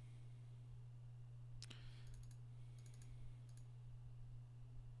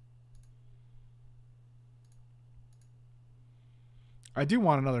 I do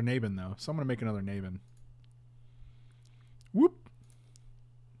want another Nabin, though, so I'm going to make another Nabin. Whoop.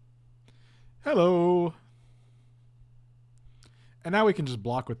 Hello. And now we can just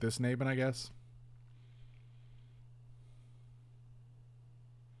block with this Nabin, I guess.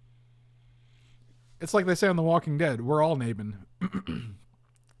 It's like they say on The Walking Dead. We're all Nabin.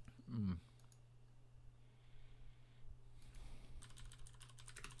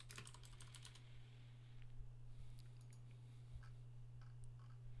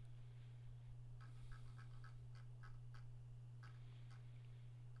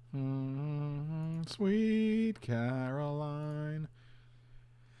 Sweet Caroline.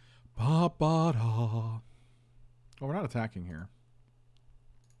 Ba-ba-da. Well, we're not attacking here.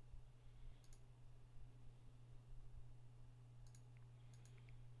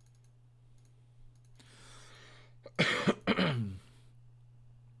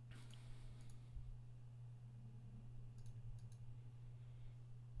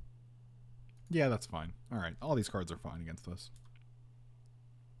 Yeah, that's fine. All right. All these cards are fine against us.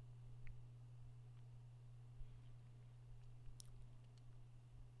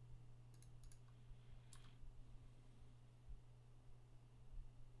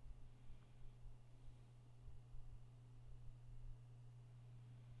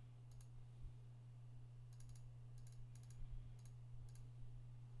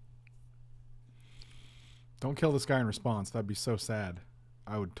 Don't kill this guy in response. That'd be so sad.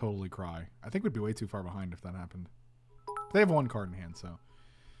 I would totally cry. I think we'd be way too far behind if that happened. They have one card in hand, so.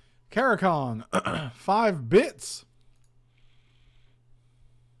 Karakong. 5 bits.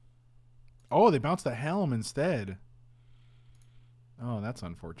 Oh, they bounced the helm instead. Oh, that's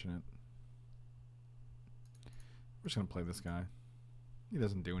unfortunate. We're just going to play this guy. He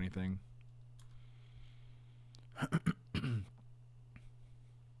doesn't do anything.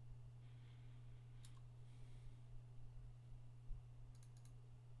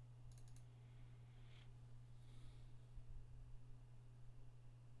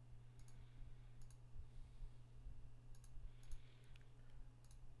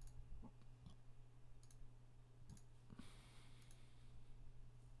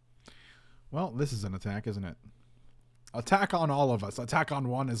 Well, this is an attack, isn't it? Attack on all of us. Attack on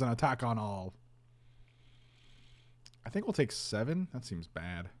one is an attack on all. I think we'll take 7. That seems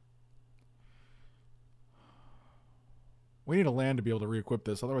bad. We need a land to be able to re-equip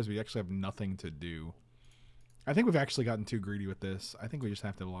this. Otherwise, we actually have nothing to do. I think we've actually gotten too greedy with this. I think we just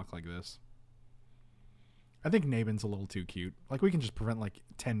have to block like this. I think Nabin's a little too cute. Like, we can just prevent, like,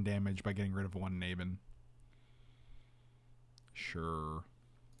 10 damage by getting rid of one Nabin. Sure.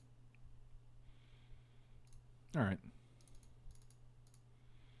 All right.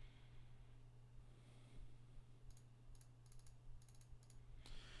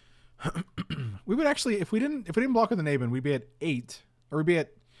 We would actually, if we didn't block with the Nabin, we'd be at 8, or we'd be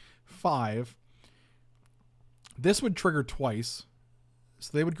at 5. This would trigger twice, so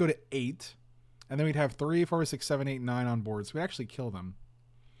they would go to 8, and then we'd have 3, 4, 6, 7, 8, 9 on board. So we actually kill them.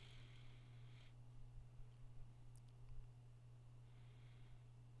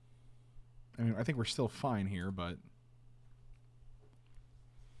 I mean, I think we're still fine here, but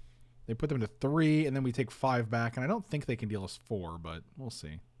they put them to 3, and then we take 5 back, and I don't think they can deal us 4, but we'll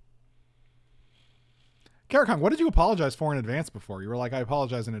see. Karakong, what did you apologize for in advance before? You were like, I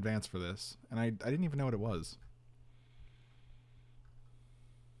apologize in advance for this. And I didn't even know what it was.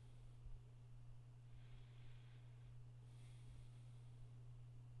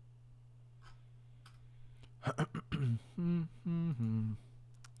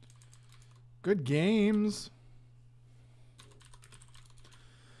 Good games.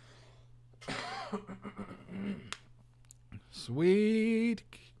 Sweet.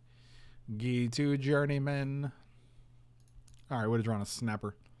 G2 Journeyman. Alright, would have drawn a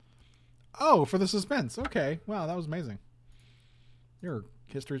snapper. Oh, for the suspense. Okay. Wow, that was amazing. You're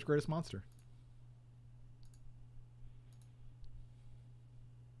history's greatest monster.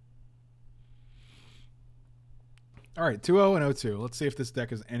 Alright, 2-0 and 0-2. Let's see if this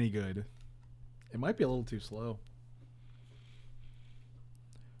deck is any good. It might be a little too slow.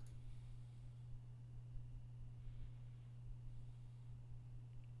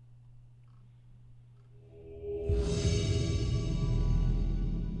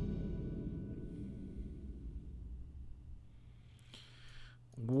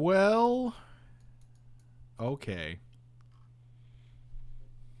 Well, okay.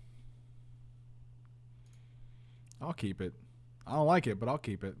 I'll keep it. I don't like it, but I'll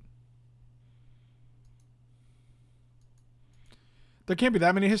keep it. There can't be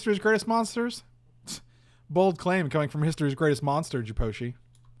that many History's Greatest Monsters. Bold claim coming from History's Greatest Monster, Japoshi.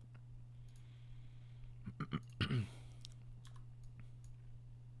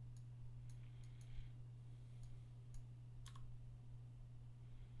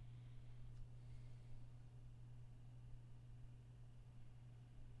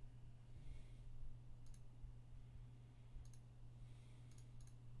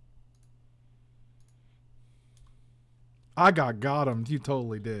 I got him. You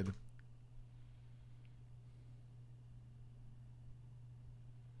totally did.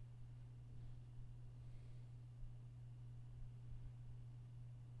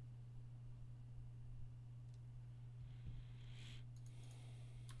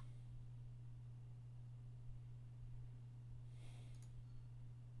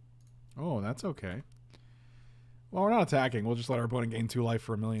 Oh, that's okay. Well, we're not attacking. We'll just let our opponent gain 2 life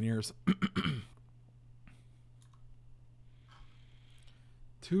for 1,000,000 years.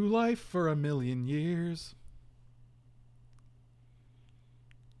 2 life for 1,000,000 years.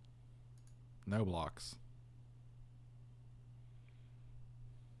 No blocks.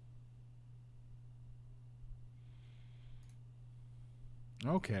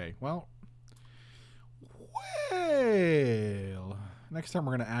 Okay, well. Next time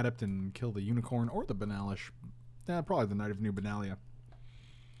we're going to adept and kill the unicorn or the Banalish. Yeah, probably the Knight of New Benalia.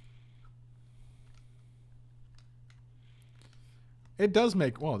 It does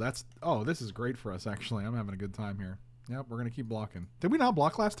make... Whoa, that's... Oh, this is great for us, actually. I'm having a good time here. Yep, we're going to keep blocking. Did we not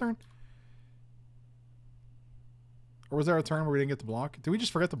block last turn? Or was there a turn where we didn't get to block? Did we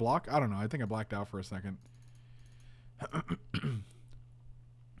just forget to block? I don't know. I think I blacked out for a second.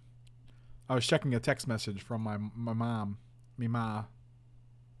 I was checking a text message from my mom. Me ma.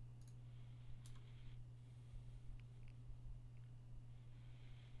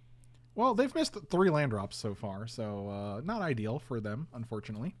 Well, they've missed 3 land drops so far, so not ideal for them,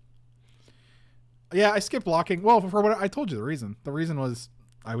 unfortunately. Yeah, I skipped blocking. Well, for what I told you the reason. The reason was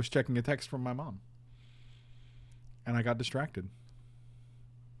I was checking a text from my mom. And I got distracted.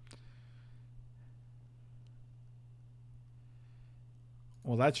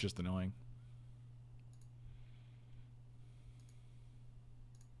 Well, that's just annoying.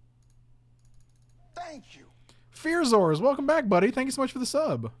 Thank you. Fearzors, welcome back, buddy. Thank you so much for the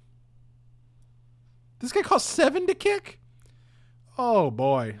sub. This guy costs 7 to kick? Oh,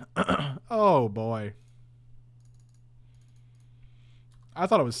 boy. Oh, boy. I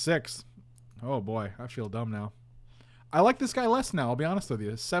thought it was 6. Oh, boy. I feel dumb now. I like this guy less now, I'll be honest with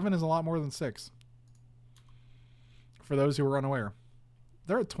you. 7 is a lot more than 6. For those who are unaware.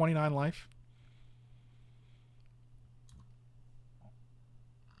 They're at 29 life.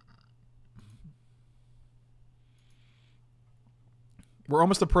 We're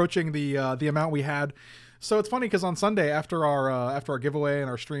almost approaching the amount we had. So it's funny because on Sunday after our giveaway and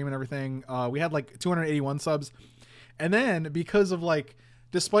our stream and everything, we had like 281 subs, and then because of like,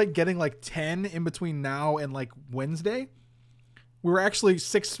 despite getting like 10 in between now and like Wednesday, we were actually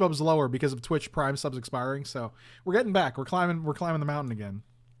 6 subs lower because of Twitch Prime subs expiring. So we're getting back. We're climbing the mountain again.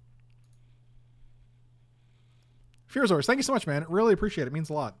 Fearzors, thank you so much, man. Really appreciate it. It means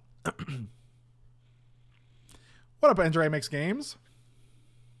a lot. What up, Andre Makes Games?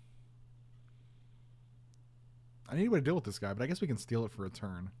 I need a way to deal with this guy, but I guess we can steal it for a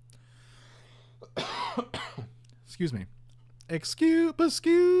turn. Excuse me. Excuse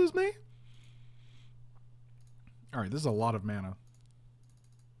me? Alright, this is a lot of mana.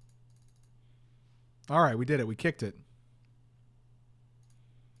 Alright, we did it. We kicked it.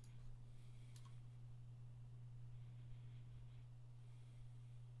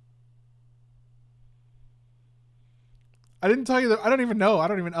 I didn't tell you that. I don't even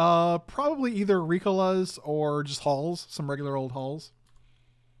know. Probably either Ricolas or just Halls. Some regular old Halls.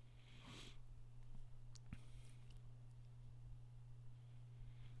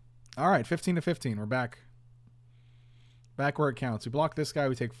 Alright, 15 to 15. We're back. Back where it counts. We block this guy.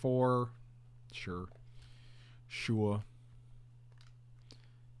 We take 4. Sure.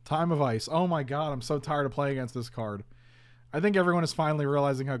 Time of Ice. Oh my god, I'm so tired of playing against this card. I think everyone is finally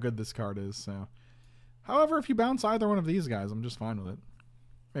realizing how good this card is, so... However, if you bounce either one of these guys, I'm just fine with it.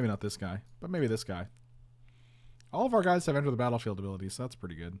 Maybe not this guy, but maybe this guy. All of our guys have Enter the Battlefield abilities, so that's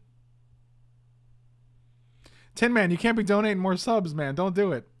pretty good. Tin Man, you can't be donating more subs, man. Don't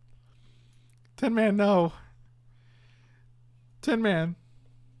do it. Tin Man, no. Tin Man.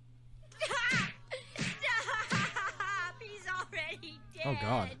 Stop! He's already dead. Oh,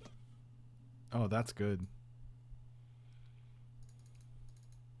 God. Oh, that's good.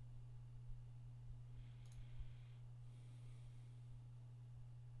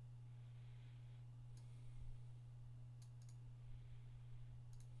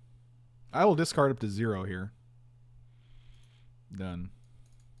 I will discard up to 0 here. Done.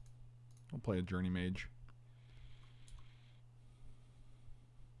 I'll play a Journey Mage.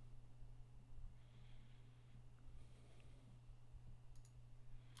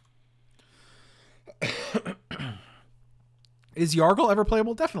 Is Yargle ever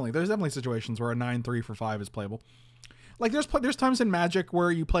playable? Definitely. There's definitely situations where a 9/3 for 5 is playable. Like there's times in Magic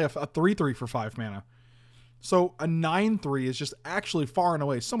where you play a 3/3 for 5 mana. So a 9/3 is just actually far and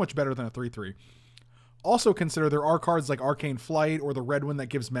away so much better than a 3/3. Also consider there are cards like Arcane Flight or the red one that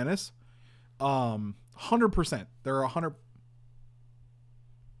gives Menace. 100%. There are 100.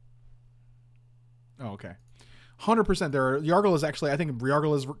 Oh, okay. 100% there are. Yargle is actually, I think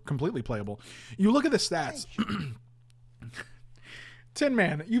Yargle is completely playable. You look at the stats. Tin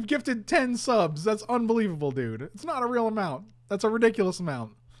Man, you've gifted 10 subs. That's unbelievable, dude. It's not a real amount. That's a ridiculous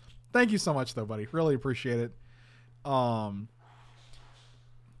amount. Thank you so much, though, buddy. Really appreciate it. But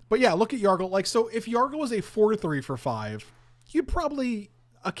yeah, look at Yargle. Like, so if Yargle was a 4/3 for 5, you'd probably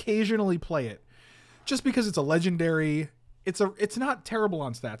occasionally play it. Just because it's a legendary, it's not terrible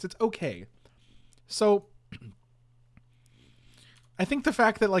on stats. It's okay. So I think the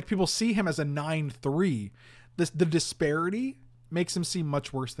fact that like people see him as a 9/3, the disparity makes him seem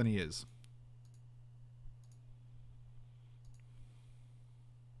much worse than he is.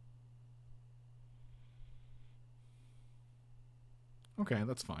 Okay,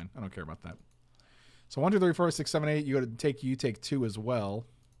 that's fine. I don't care about that. So 1, 2, 3, 4, 6, 7, 8. You take 2 as well.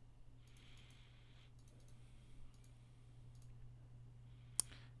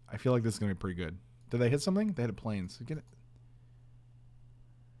 I feel like this is gonna be pretty good. Did they hit something? They hit a planes. Get it?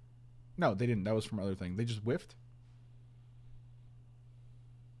 No, they didn't. That was from other thing. They just whiffed.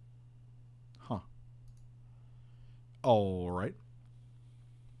 Huh. All right.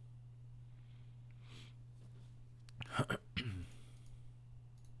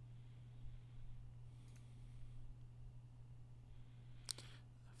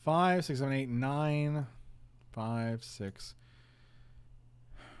 Five, 6, 7, 8, 9. 5, 6.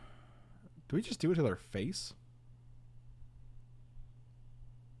 Do we just do it to their face?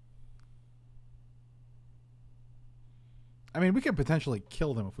 I mean, we could potentially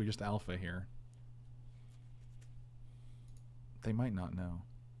kill them if we just alpha here. They might not know.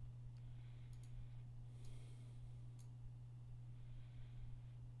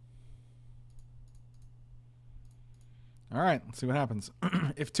 All right, let's see what happens.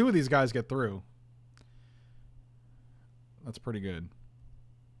 If 2 of these guys get through, that's pretty good.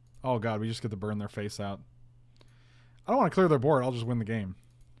 Oh god, we just get to burn their face out. I don't want to clear their board. I'll just win the game.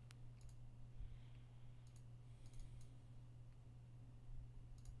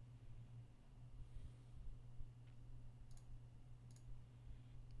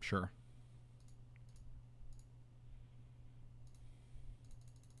 Sure.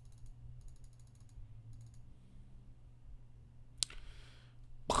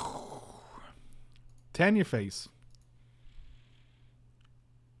 Tan your face.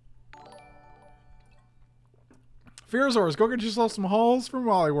 Fearzors, go get yourself some halls from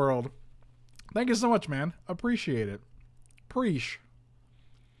Wally World. Thank you so much, man. Appreciate it. Preesh.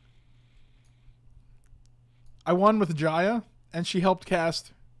 I won with Jaya, and she helped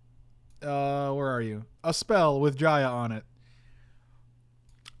cast... where are you? A spell with Jaya on it.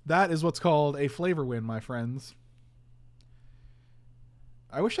 That is what's called a flavor win, my friends.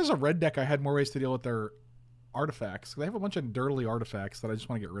 I wish as a red deck I had more ways to deal with their artifacts. They have a bunch of dirtily artifacts that I just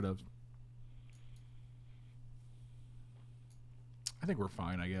want to get rid of. I think we're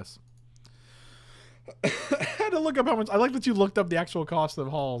fine, I guess. I had to look up how much... I like that you looked up the actual cost of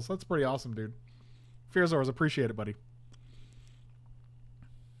halls. That's pretty awesome, dude. Fearzors, appreciate it, buddy.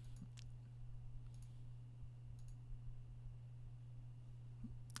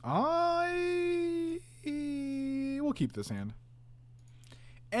 We'll keep this hand.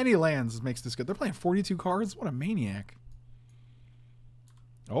 Any lands makes this good. They're playing 42 cards? What a maniac.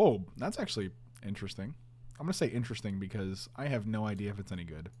 Oh, that's actually interesting. I'm going to say interesting because I have no idea if it's any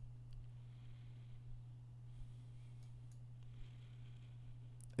good.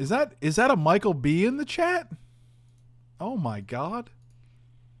 Is that a Michael B in the chat? Oh my god.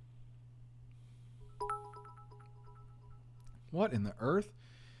 What in the earth?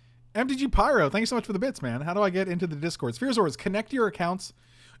 MTG Pyro, thank you so much for the bits, man. How do I get into the Discords? Fearzors, connect your accounts.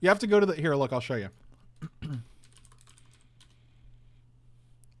 You have to go to the... Here, look, I'll show you.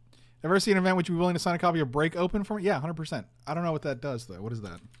 Ever seen an event? Would you be willing to sign a copy of Break Open for me? Yeah, 100%. I don't know what that does, though. What is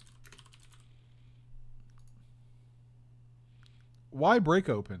that? Why Break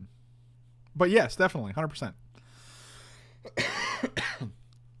Open? But yes, definitely, 100%.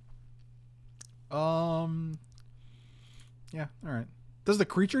 Yeah, all right. Does the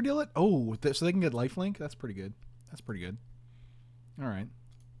creature deal it? Oh, so they can get lifelink? That's pretty good. That's pretty good. All right.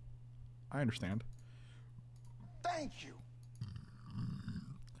 I understand. Thank you.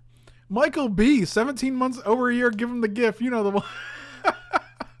 Michael B, 17 months over a year, give him the gift. You know the one.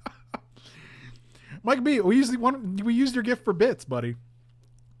 Mike B, we used your gift for bits, buddy.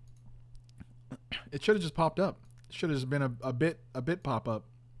 It should have just popped up. It should have just been a bit pop up.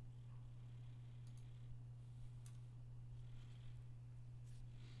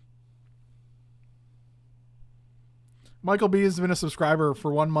 Michael B has been a subscriber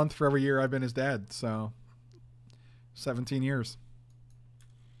for 1 month for every year I've been his dad, so 17 years.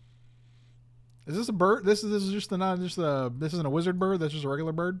 Is this a bird? This is just this isn't a wizard bird. This is just a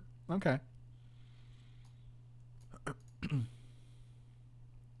regular bird. Okay.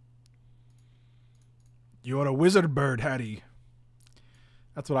 You want a wizard bird, Hattie?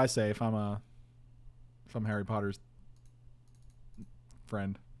 That's what I say if I'm Harry Potter's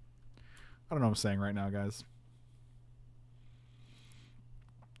friend. I don't know what I'm saying right now, guys.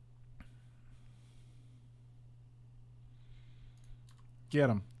 Get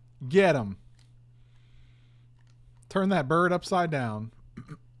him. Get him. Turn that bird upside down.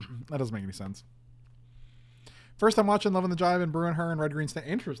 That doesn't make any sense. First time watching, loving the jive and brewing her and red green stain.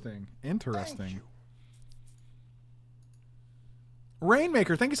 Interesting. Interesting.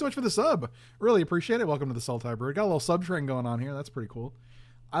 Rainmaker, thank you so much for the sub. Really appreciate it. Welcome to the Sultai Brew. Got a little sub train going on here. That's pretty cool.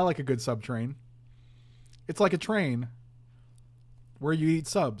 I like a good sub train. It's like a train where you eat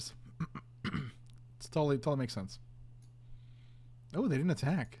subs. It's totally makes sense. Oh, they didn't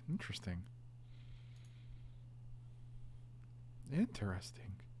attack. Interesting.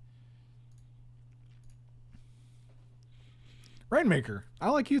 Interesting. Rainmaker, I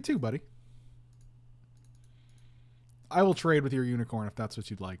like you too, buddy. I will trade with your unicorn if that's what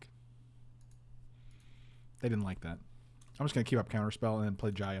you'd like. They didn't like that. I'm just going to keep up Counterspell and then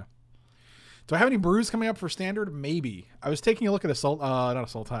play Jaya. Do I have any brews coming up for Standard? Maybe. I was taking a look at not a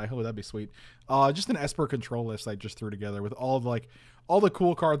Sultai. Oh, that'd be sweet. Just an Esper control list I just threw together with all the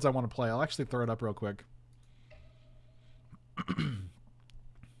cool cards I want to play. I'll actually throw it up real quick.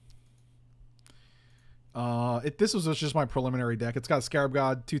 This was just my preliminary deck. It's got a Scarab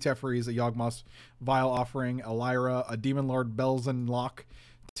God, 2 Teferi's, a Yawgmoth Vile Offering, a Lyra, a Demon Lord Belzen Lock,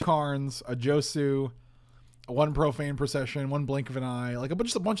 2 Karns, a Josu, 1 Profane Procession, 1 Blink of an Eye, like a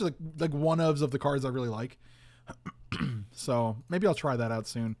bunch of like one-ofs of the cards I really like. So maybe I'll try that out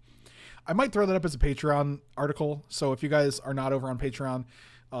soon. I might throw that up as a Patreon article. So if you guys are not over on Patreon,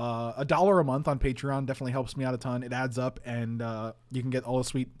 $1 a month on Patreon definitely helps me out a ton. It adds up, and you can get all the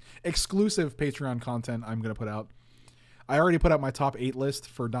sweet exclusive Patreon content I'm going to put out. I already put out my top 8 list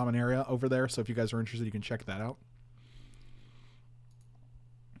for Dominaria over there, so if you guys are interested, you can check that out.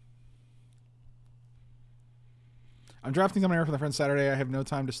 I'm drafting Dominaria for the friend Saturday. I have no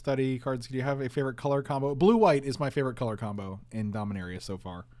time to study cards. Do you have a favorite color combo? Blue-white is my favorite color combo in Dominaria so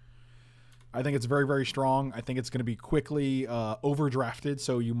far. I think it's very, very strong. I think it's going to be quickly overdrafted,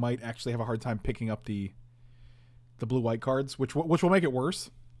 so you might actually have a hard time picking up the blue-white cards, which will make it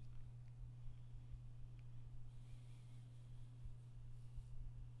worse.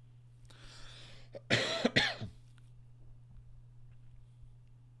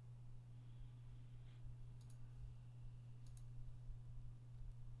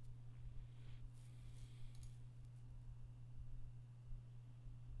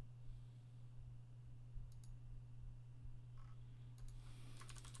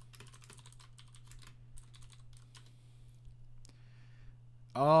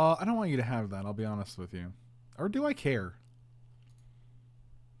 I don't want you to have that, I'll be honest with you. Or do I care?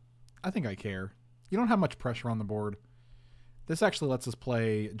 I think I care. You don't have much pressure on the board. This actually lets us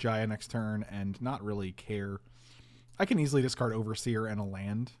play Jaya next turn and not really care. I can easily discard Overseer and a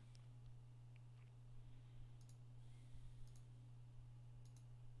land.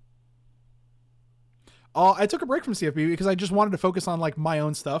 I took a break from CFB because I just wanted to focus on like my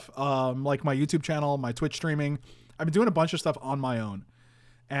own stuff, like my YouTube channel, my Twitch streaming. I've been doing a bunch of stuff on my own.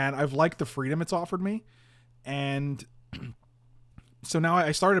 And I've liked the freedom it's offered me. And so now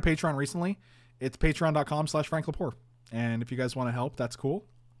I started a Patreon recently. It's patreon.com/FrankLepore. And if you guys want to help, that's cool.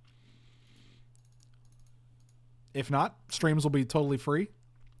 If not, streams will be totally free.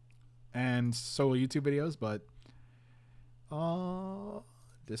 And so will YouTube videos, but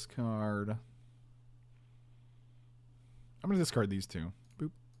discard. I'm going to discard these two.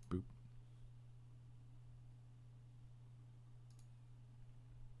 Boop, boop.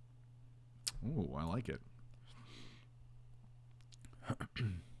 Ooh, I like it.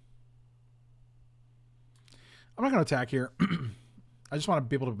 I'm not going to attack here. I just want to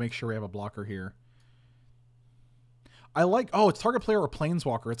be able to make sure we have a blocker here. I like... Oh, it's target player or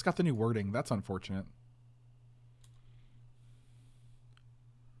planeswalker. It's got the new wording. That's unfortunate.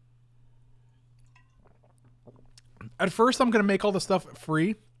 At first, I'm going to make all the stuff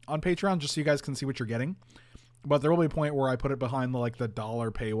free on Patreon just so you guys can see what you're getting. But there will be a point where I put it behind the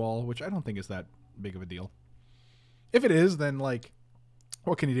dollar paywall, which I don't think is that big of a deal. If it is, then like,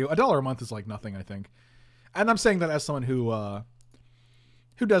 what can you do? $1 a month is like nothing, I think. And I'm saying that as someone who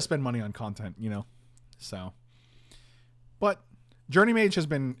does spend money on content, you know. So, but Journey Mage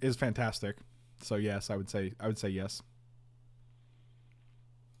is fantastic. So yes, I would say yes.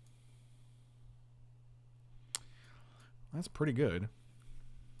 That's pretty good.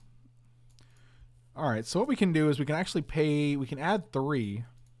 All right, so what we can do is we can actually pay, we can add 3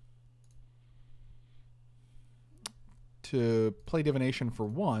 to play divination for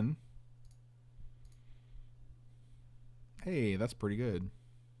 1. Hey, that's pretty good.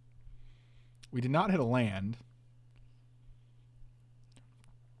 We did not hit a land.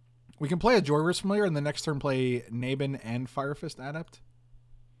 We can play a Joyrus Familiar and the next turn play Nabin and Firefist Adept.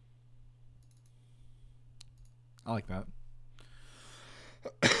 I like that.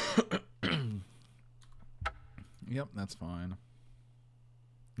 Yep, that's fine.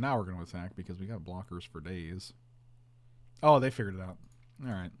 Now we're going to attack because we got blockers for days. Oh, they figured it out.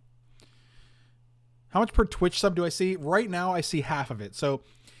 All right. How much per Twitch sub do I see? Right now, I see half of it. So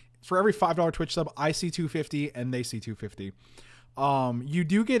for every $5 Twitch sub, I see 250 and they see 250. You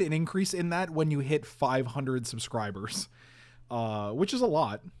do get an increase in that when you hit 500 subscribers, which is a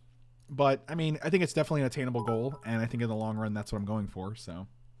lot. But, I mean, I think it's definitely an attainable goal, and I think in the long run, that's what I'm going for, so.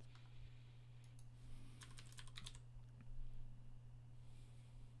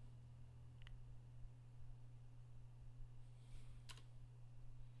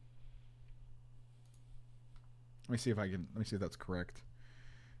 Let me see if that's correct.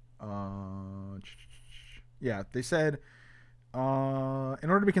 Yeah, they said, in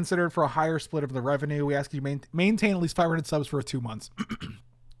order to be considered for a higher split of the revenue, we ask you to maintain at least 500 subs for 2 months.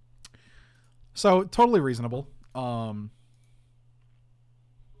 So, totally reasonable. Prime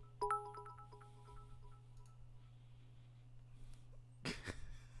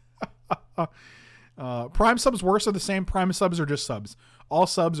subs worse or the same? Prime subs are just subs. All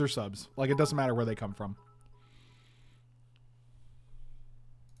subs are subs. Like, it doesn't matter where they come from.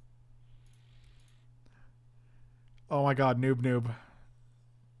 Oh my god, noob.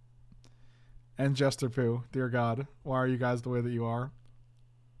 And Jester Poo. Dear God, why are you guys the way that you are?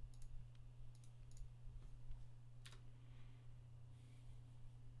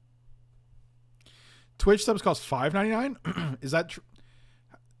 Twitch subs cost $5.99? Is that true?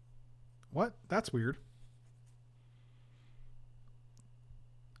 What? That's weird.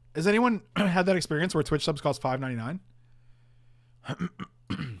 Has anyone had that experience where Twitch subs cost $5.99? I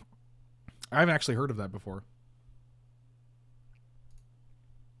haven't actually heard of that before.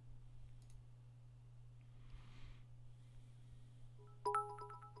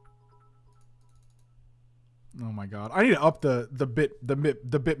 Oh my god. I need to up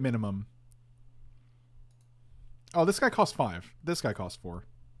the bit minimum. Oh, this guy costs 5. This guy costs 4.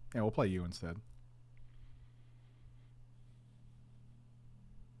 Yeah, we'll play you instead.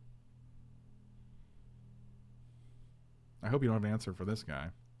 I hope you don't have an answer for this guy.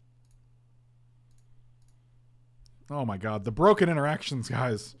 Oh my god, the broken interactions,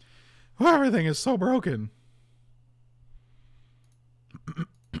 guys. Everything is so broken.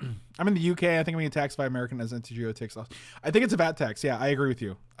 I'm in the UK. I think I'm being taxed by American as NTGO takes off. I think it's a VAT tax. Yeah, I agree with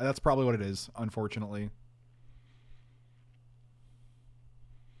you. That's probably what it is, unfortunately.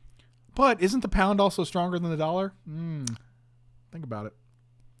 But isn't the pound also stronger than the dollar? Think about it.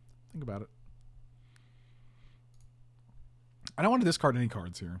 Think about it. I don't want to discard any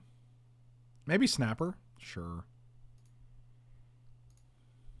cards here. Maybe Snapper? Sure.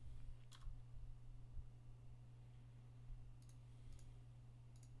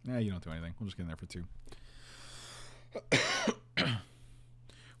 Yeah, you don't do anything. We'll just get in there for 2.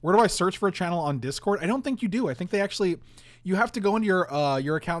 Where do I search for a channel on Discord? I don't think you do. I think they actually... You have to go into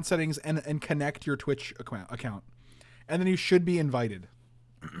your account settings and connect your Twitch account. And then you should be invited.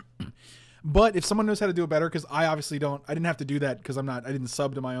 But if someone knows how to do it better, because I obviously don't... I didn't have to do that because I didn't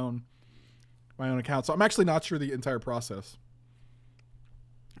sub to my own account. So I'm actually not sure the entire process.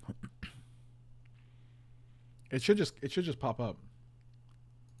 It should just pop up.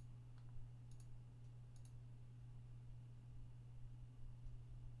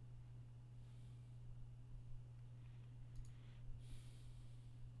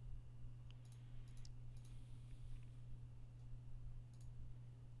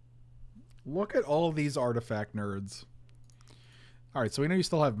 Look at all of these artifact nerds. All right, so we know you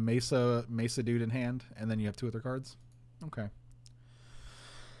still have Mesa Dude in hand, and then you have 2 other cards. Okay.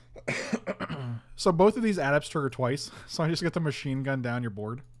 So both of these adepts trigger twice, so I just get the machine gun down your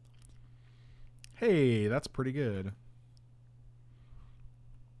board. Hey, that's pretty good.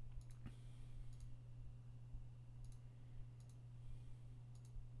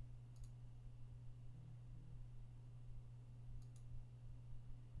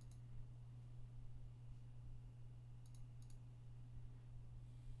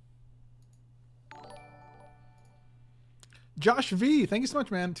 Josh V, thank you so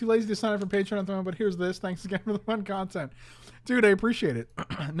much, man. Too lazy to sign up for Patreon at the moment, but here's this. Thanks again for the fun content. Dude, I appreciate it.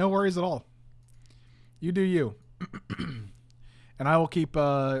 No worries at all. You do you. And I will keep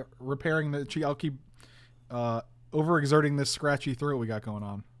repairing the... I'll keep overexerting this scratchy throat we got going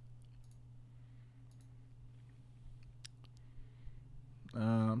on.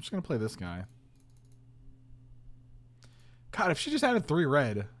 I'm just going to play this guy. God, if she just added 3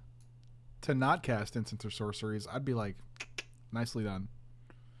 red to not cast instants or sorceries, I'd be like, nicely done.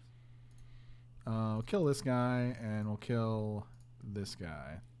 We'll kill this guy, and we'll kill this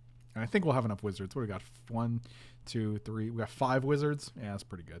guy. And I think we'll have enough wizards. What do we got? 1, 2, 3. We got 5 wizards. Yeah, that's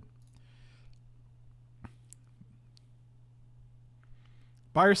pretty good.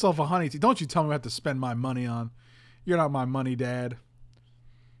 Buy yourself a honey tea. Don't you tell me what I have to spend my money on. You're not my money dad.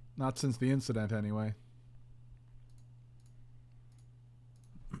 Not since the incident, anyway.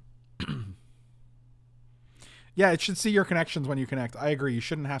 Yeah, it should see your connections when you connect. I agree. You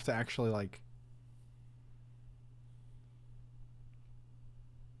shouldn't have to actually, like...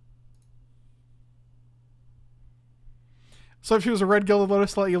 So if she was a red Gilded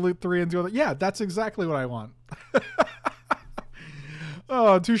Lotus, let you loot 3 and do it. Yeah, that's exactly what I want.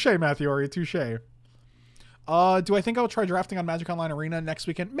 Oh, touche, Matthew Ori, touche. Do I think I'll try drafting on Magic Online Arena next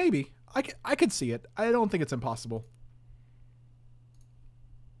weekend? Maybe. I could see it. I don't think it's impossible.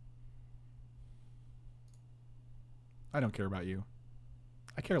 I don't care about you.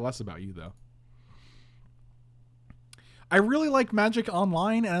 I care less about you, though. I really like Magic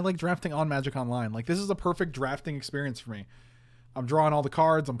Online, and I like drafting on Magic Online. Like, this is a perfect drafting experience for me. I'm drawing all the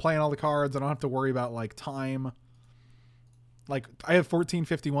cards. I'm playing all the cards. I don't have to worry about, like, time. Like, I have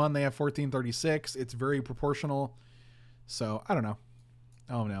 1451. They have 1436. It's very proportional. So, I don't know.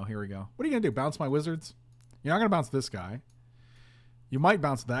 Oh, no. Here we go. What are you going to do? Bounce my wizards? You're not going to bounce this guy. You might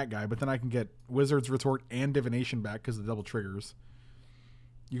bounce that guy, but then I can get Wizard's Retort and Divination back because of the double triggers.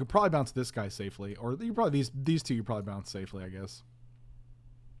 You could probably bounce this guy safely. Or you probably these two you probably bounce safely, I guess.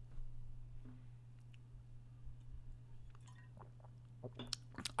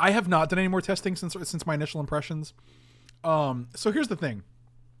 I have not done any more testing since my initial impressions. So here's the thing.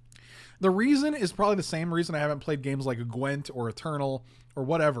 The reason is probably the same reason I haven't played games like Gwent or Eternal or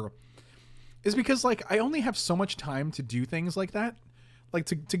whatever. Is because, like, I only have so much time to do things like that. Like,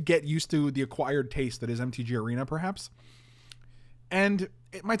 to get used to the acquired taste that is MTG Arena, perhaps. And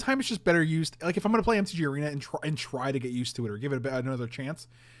my time is just better used. Like, if I'm going to play MTG Arena and try to get used to it or give it another chance,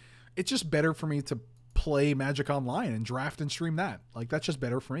 it's just better for me to play Magic Online and draft and stream that. Like, that's just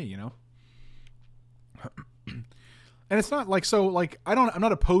better for me, you know? And it's not like, so, like, I'm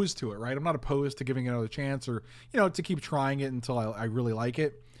not opposed to it, right? I'm not opposed to giving it another chance or, you know, to keep trying it until I really like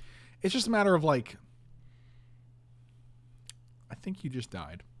it. It's just a matter of, like, I think you just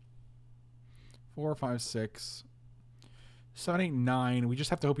died. 4, 5, 6, 7, 8, 9. We just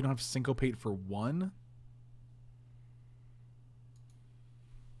have to hope you don't have Syncopate for 1.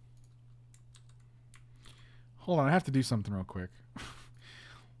 Hold on, I have to do something real quick. I'm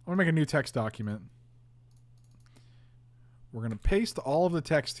going to make a new text document. We're going to paste all of the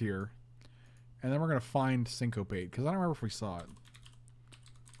text here, and then we're going to find Syncopate, because I don't remember if we saw it.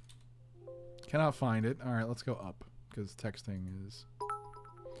 Cannot find it. All right, let's go up, because texting is...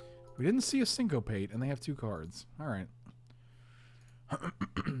 We didn't see a Syncopate, and they have 2 cards. All right.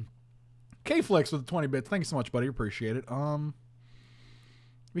 K-Flex with the 20 bits. Thank you so much, buddy. Appreciate it.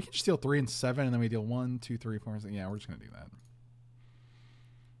 We can just deal 3 and 7, and then we deal 1, 2, 3, 4, 6. Yeah, we're just going to do that.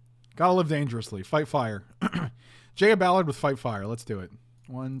 Gotta live dangerously. Fight fire. Jay Ballard with Fight Fire. Let's do it.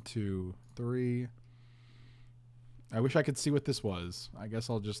 1, 2, 3. I wish I could see what this was. I guess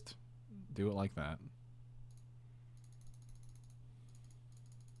I'll just do it like that.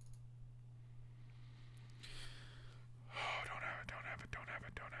 Oh, don't have it, don't have it, don't have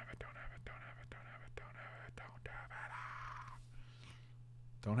it, don't have it, don't have it, don't have it, don't have it, don't have it, don't have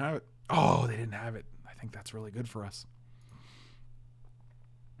it. Don't have it. Oh, they didn't have it. I think that's really good for us.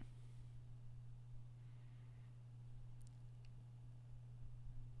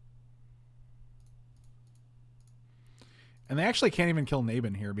 And they actually can't even kill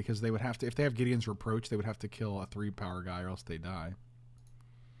Nabin here because they would have to, if they have Gideon's Reproach, they would have to kill a 3-power guy or else they die.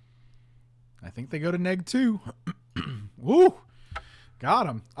 I think they go to neg 2. Woo! Got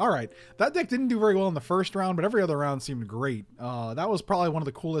him. All right. That deck didn't do very well in the first round, but every other round seemed great. That was probably one of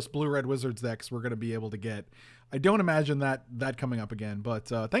the coolest Blue-Red Wizards decks we're going to be able to get. I don't imagine that coming up again, but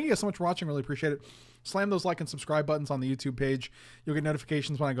thank you guys so much for watching. Really appreciate it. Slam those like and subscribe buttons on the YouTube page. You'll get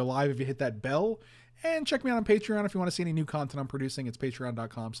notifications when I go live if you hit that bell. And check me out on Patreon if you want to see any new content I'm producing. It's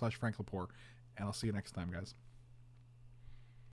patreon.com/FrankLepore. And I'll see you next time, guys.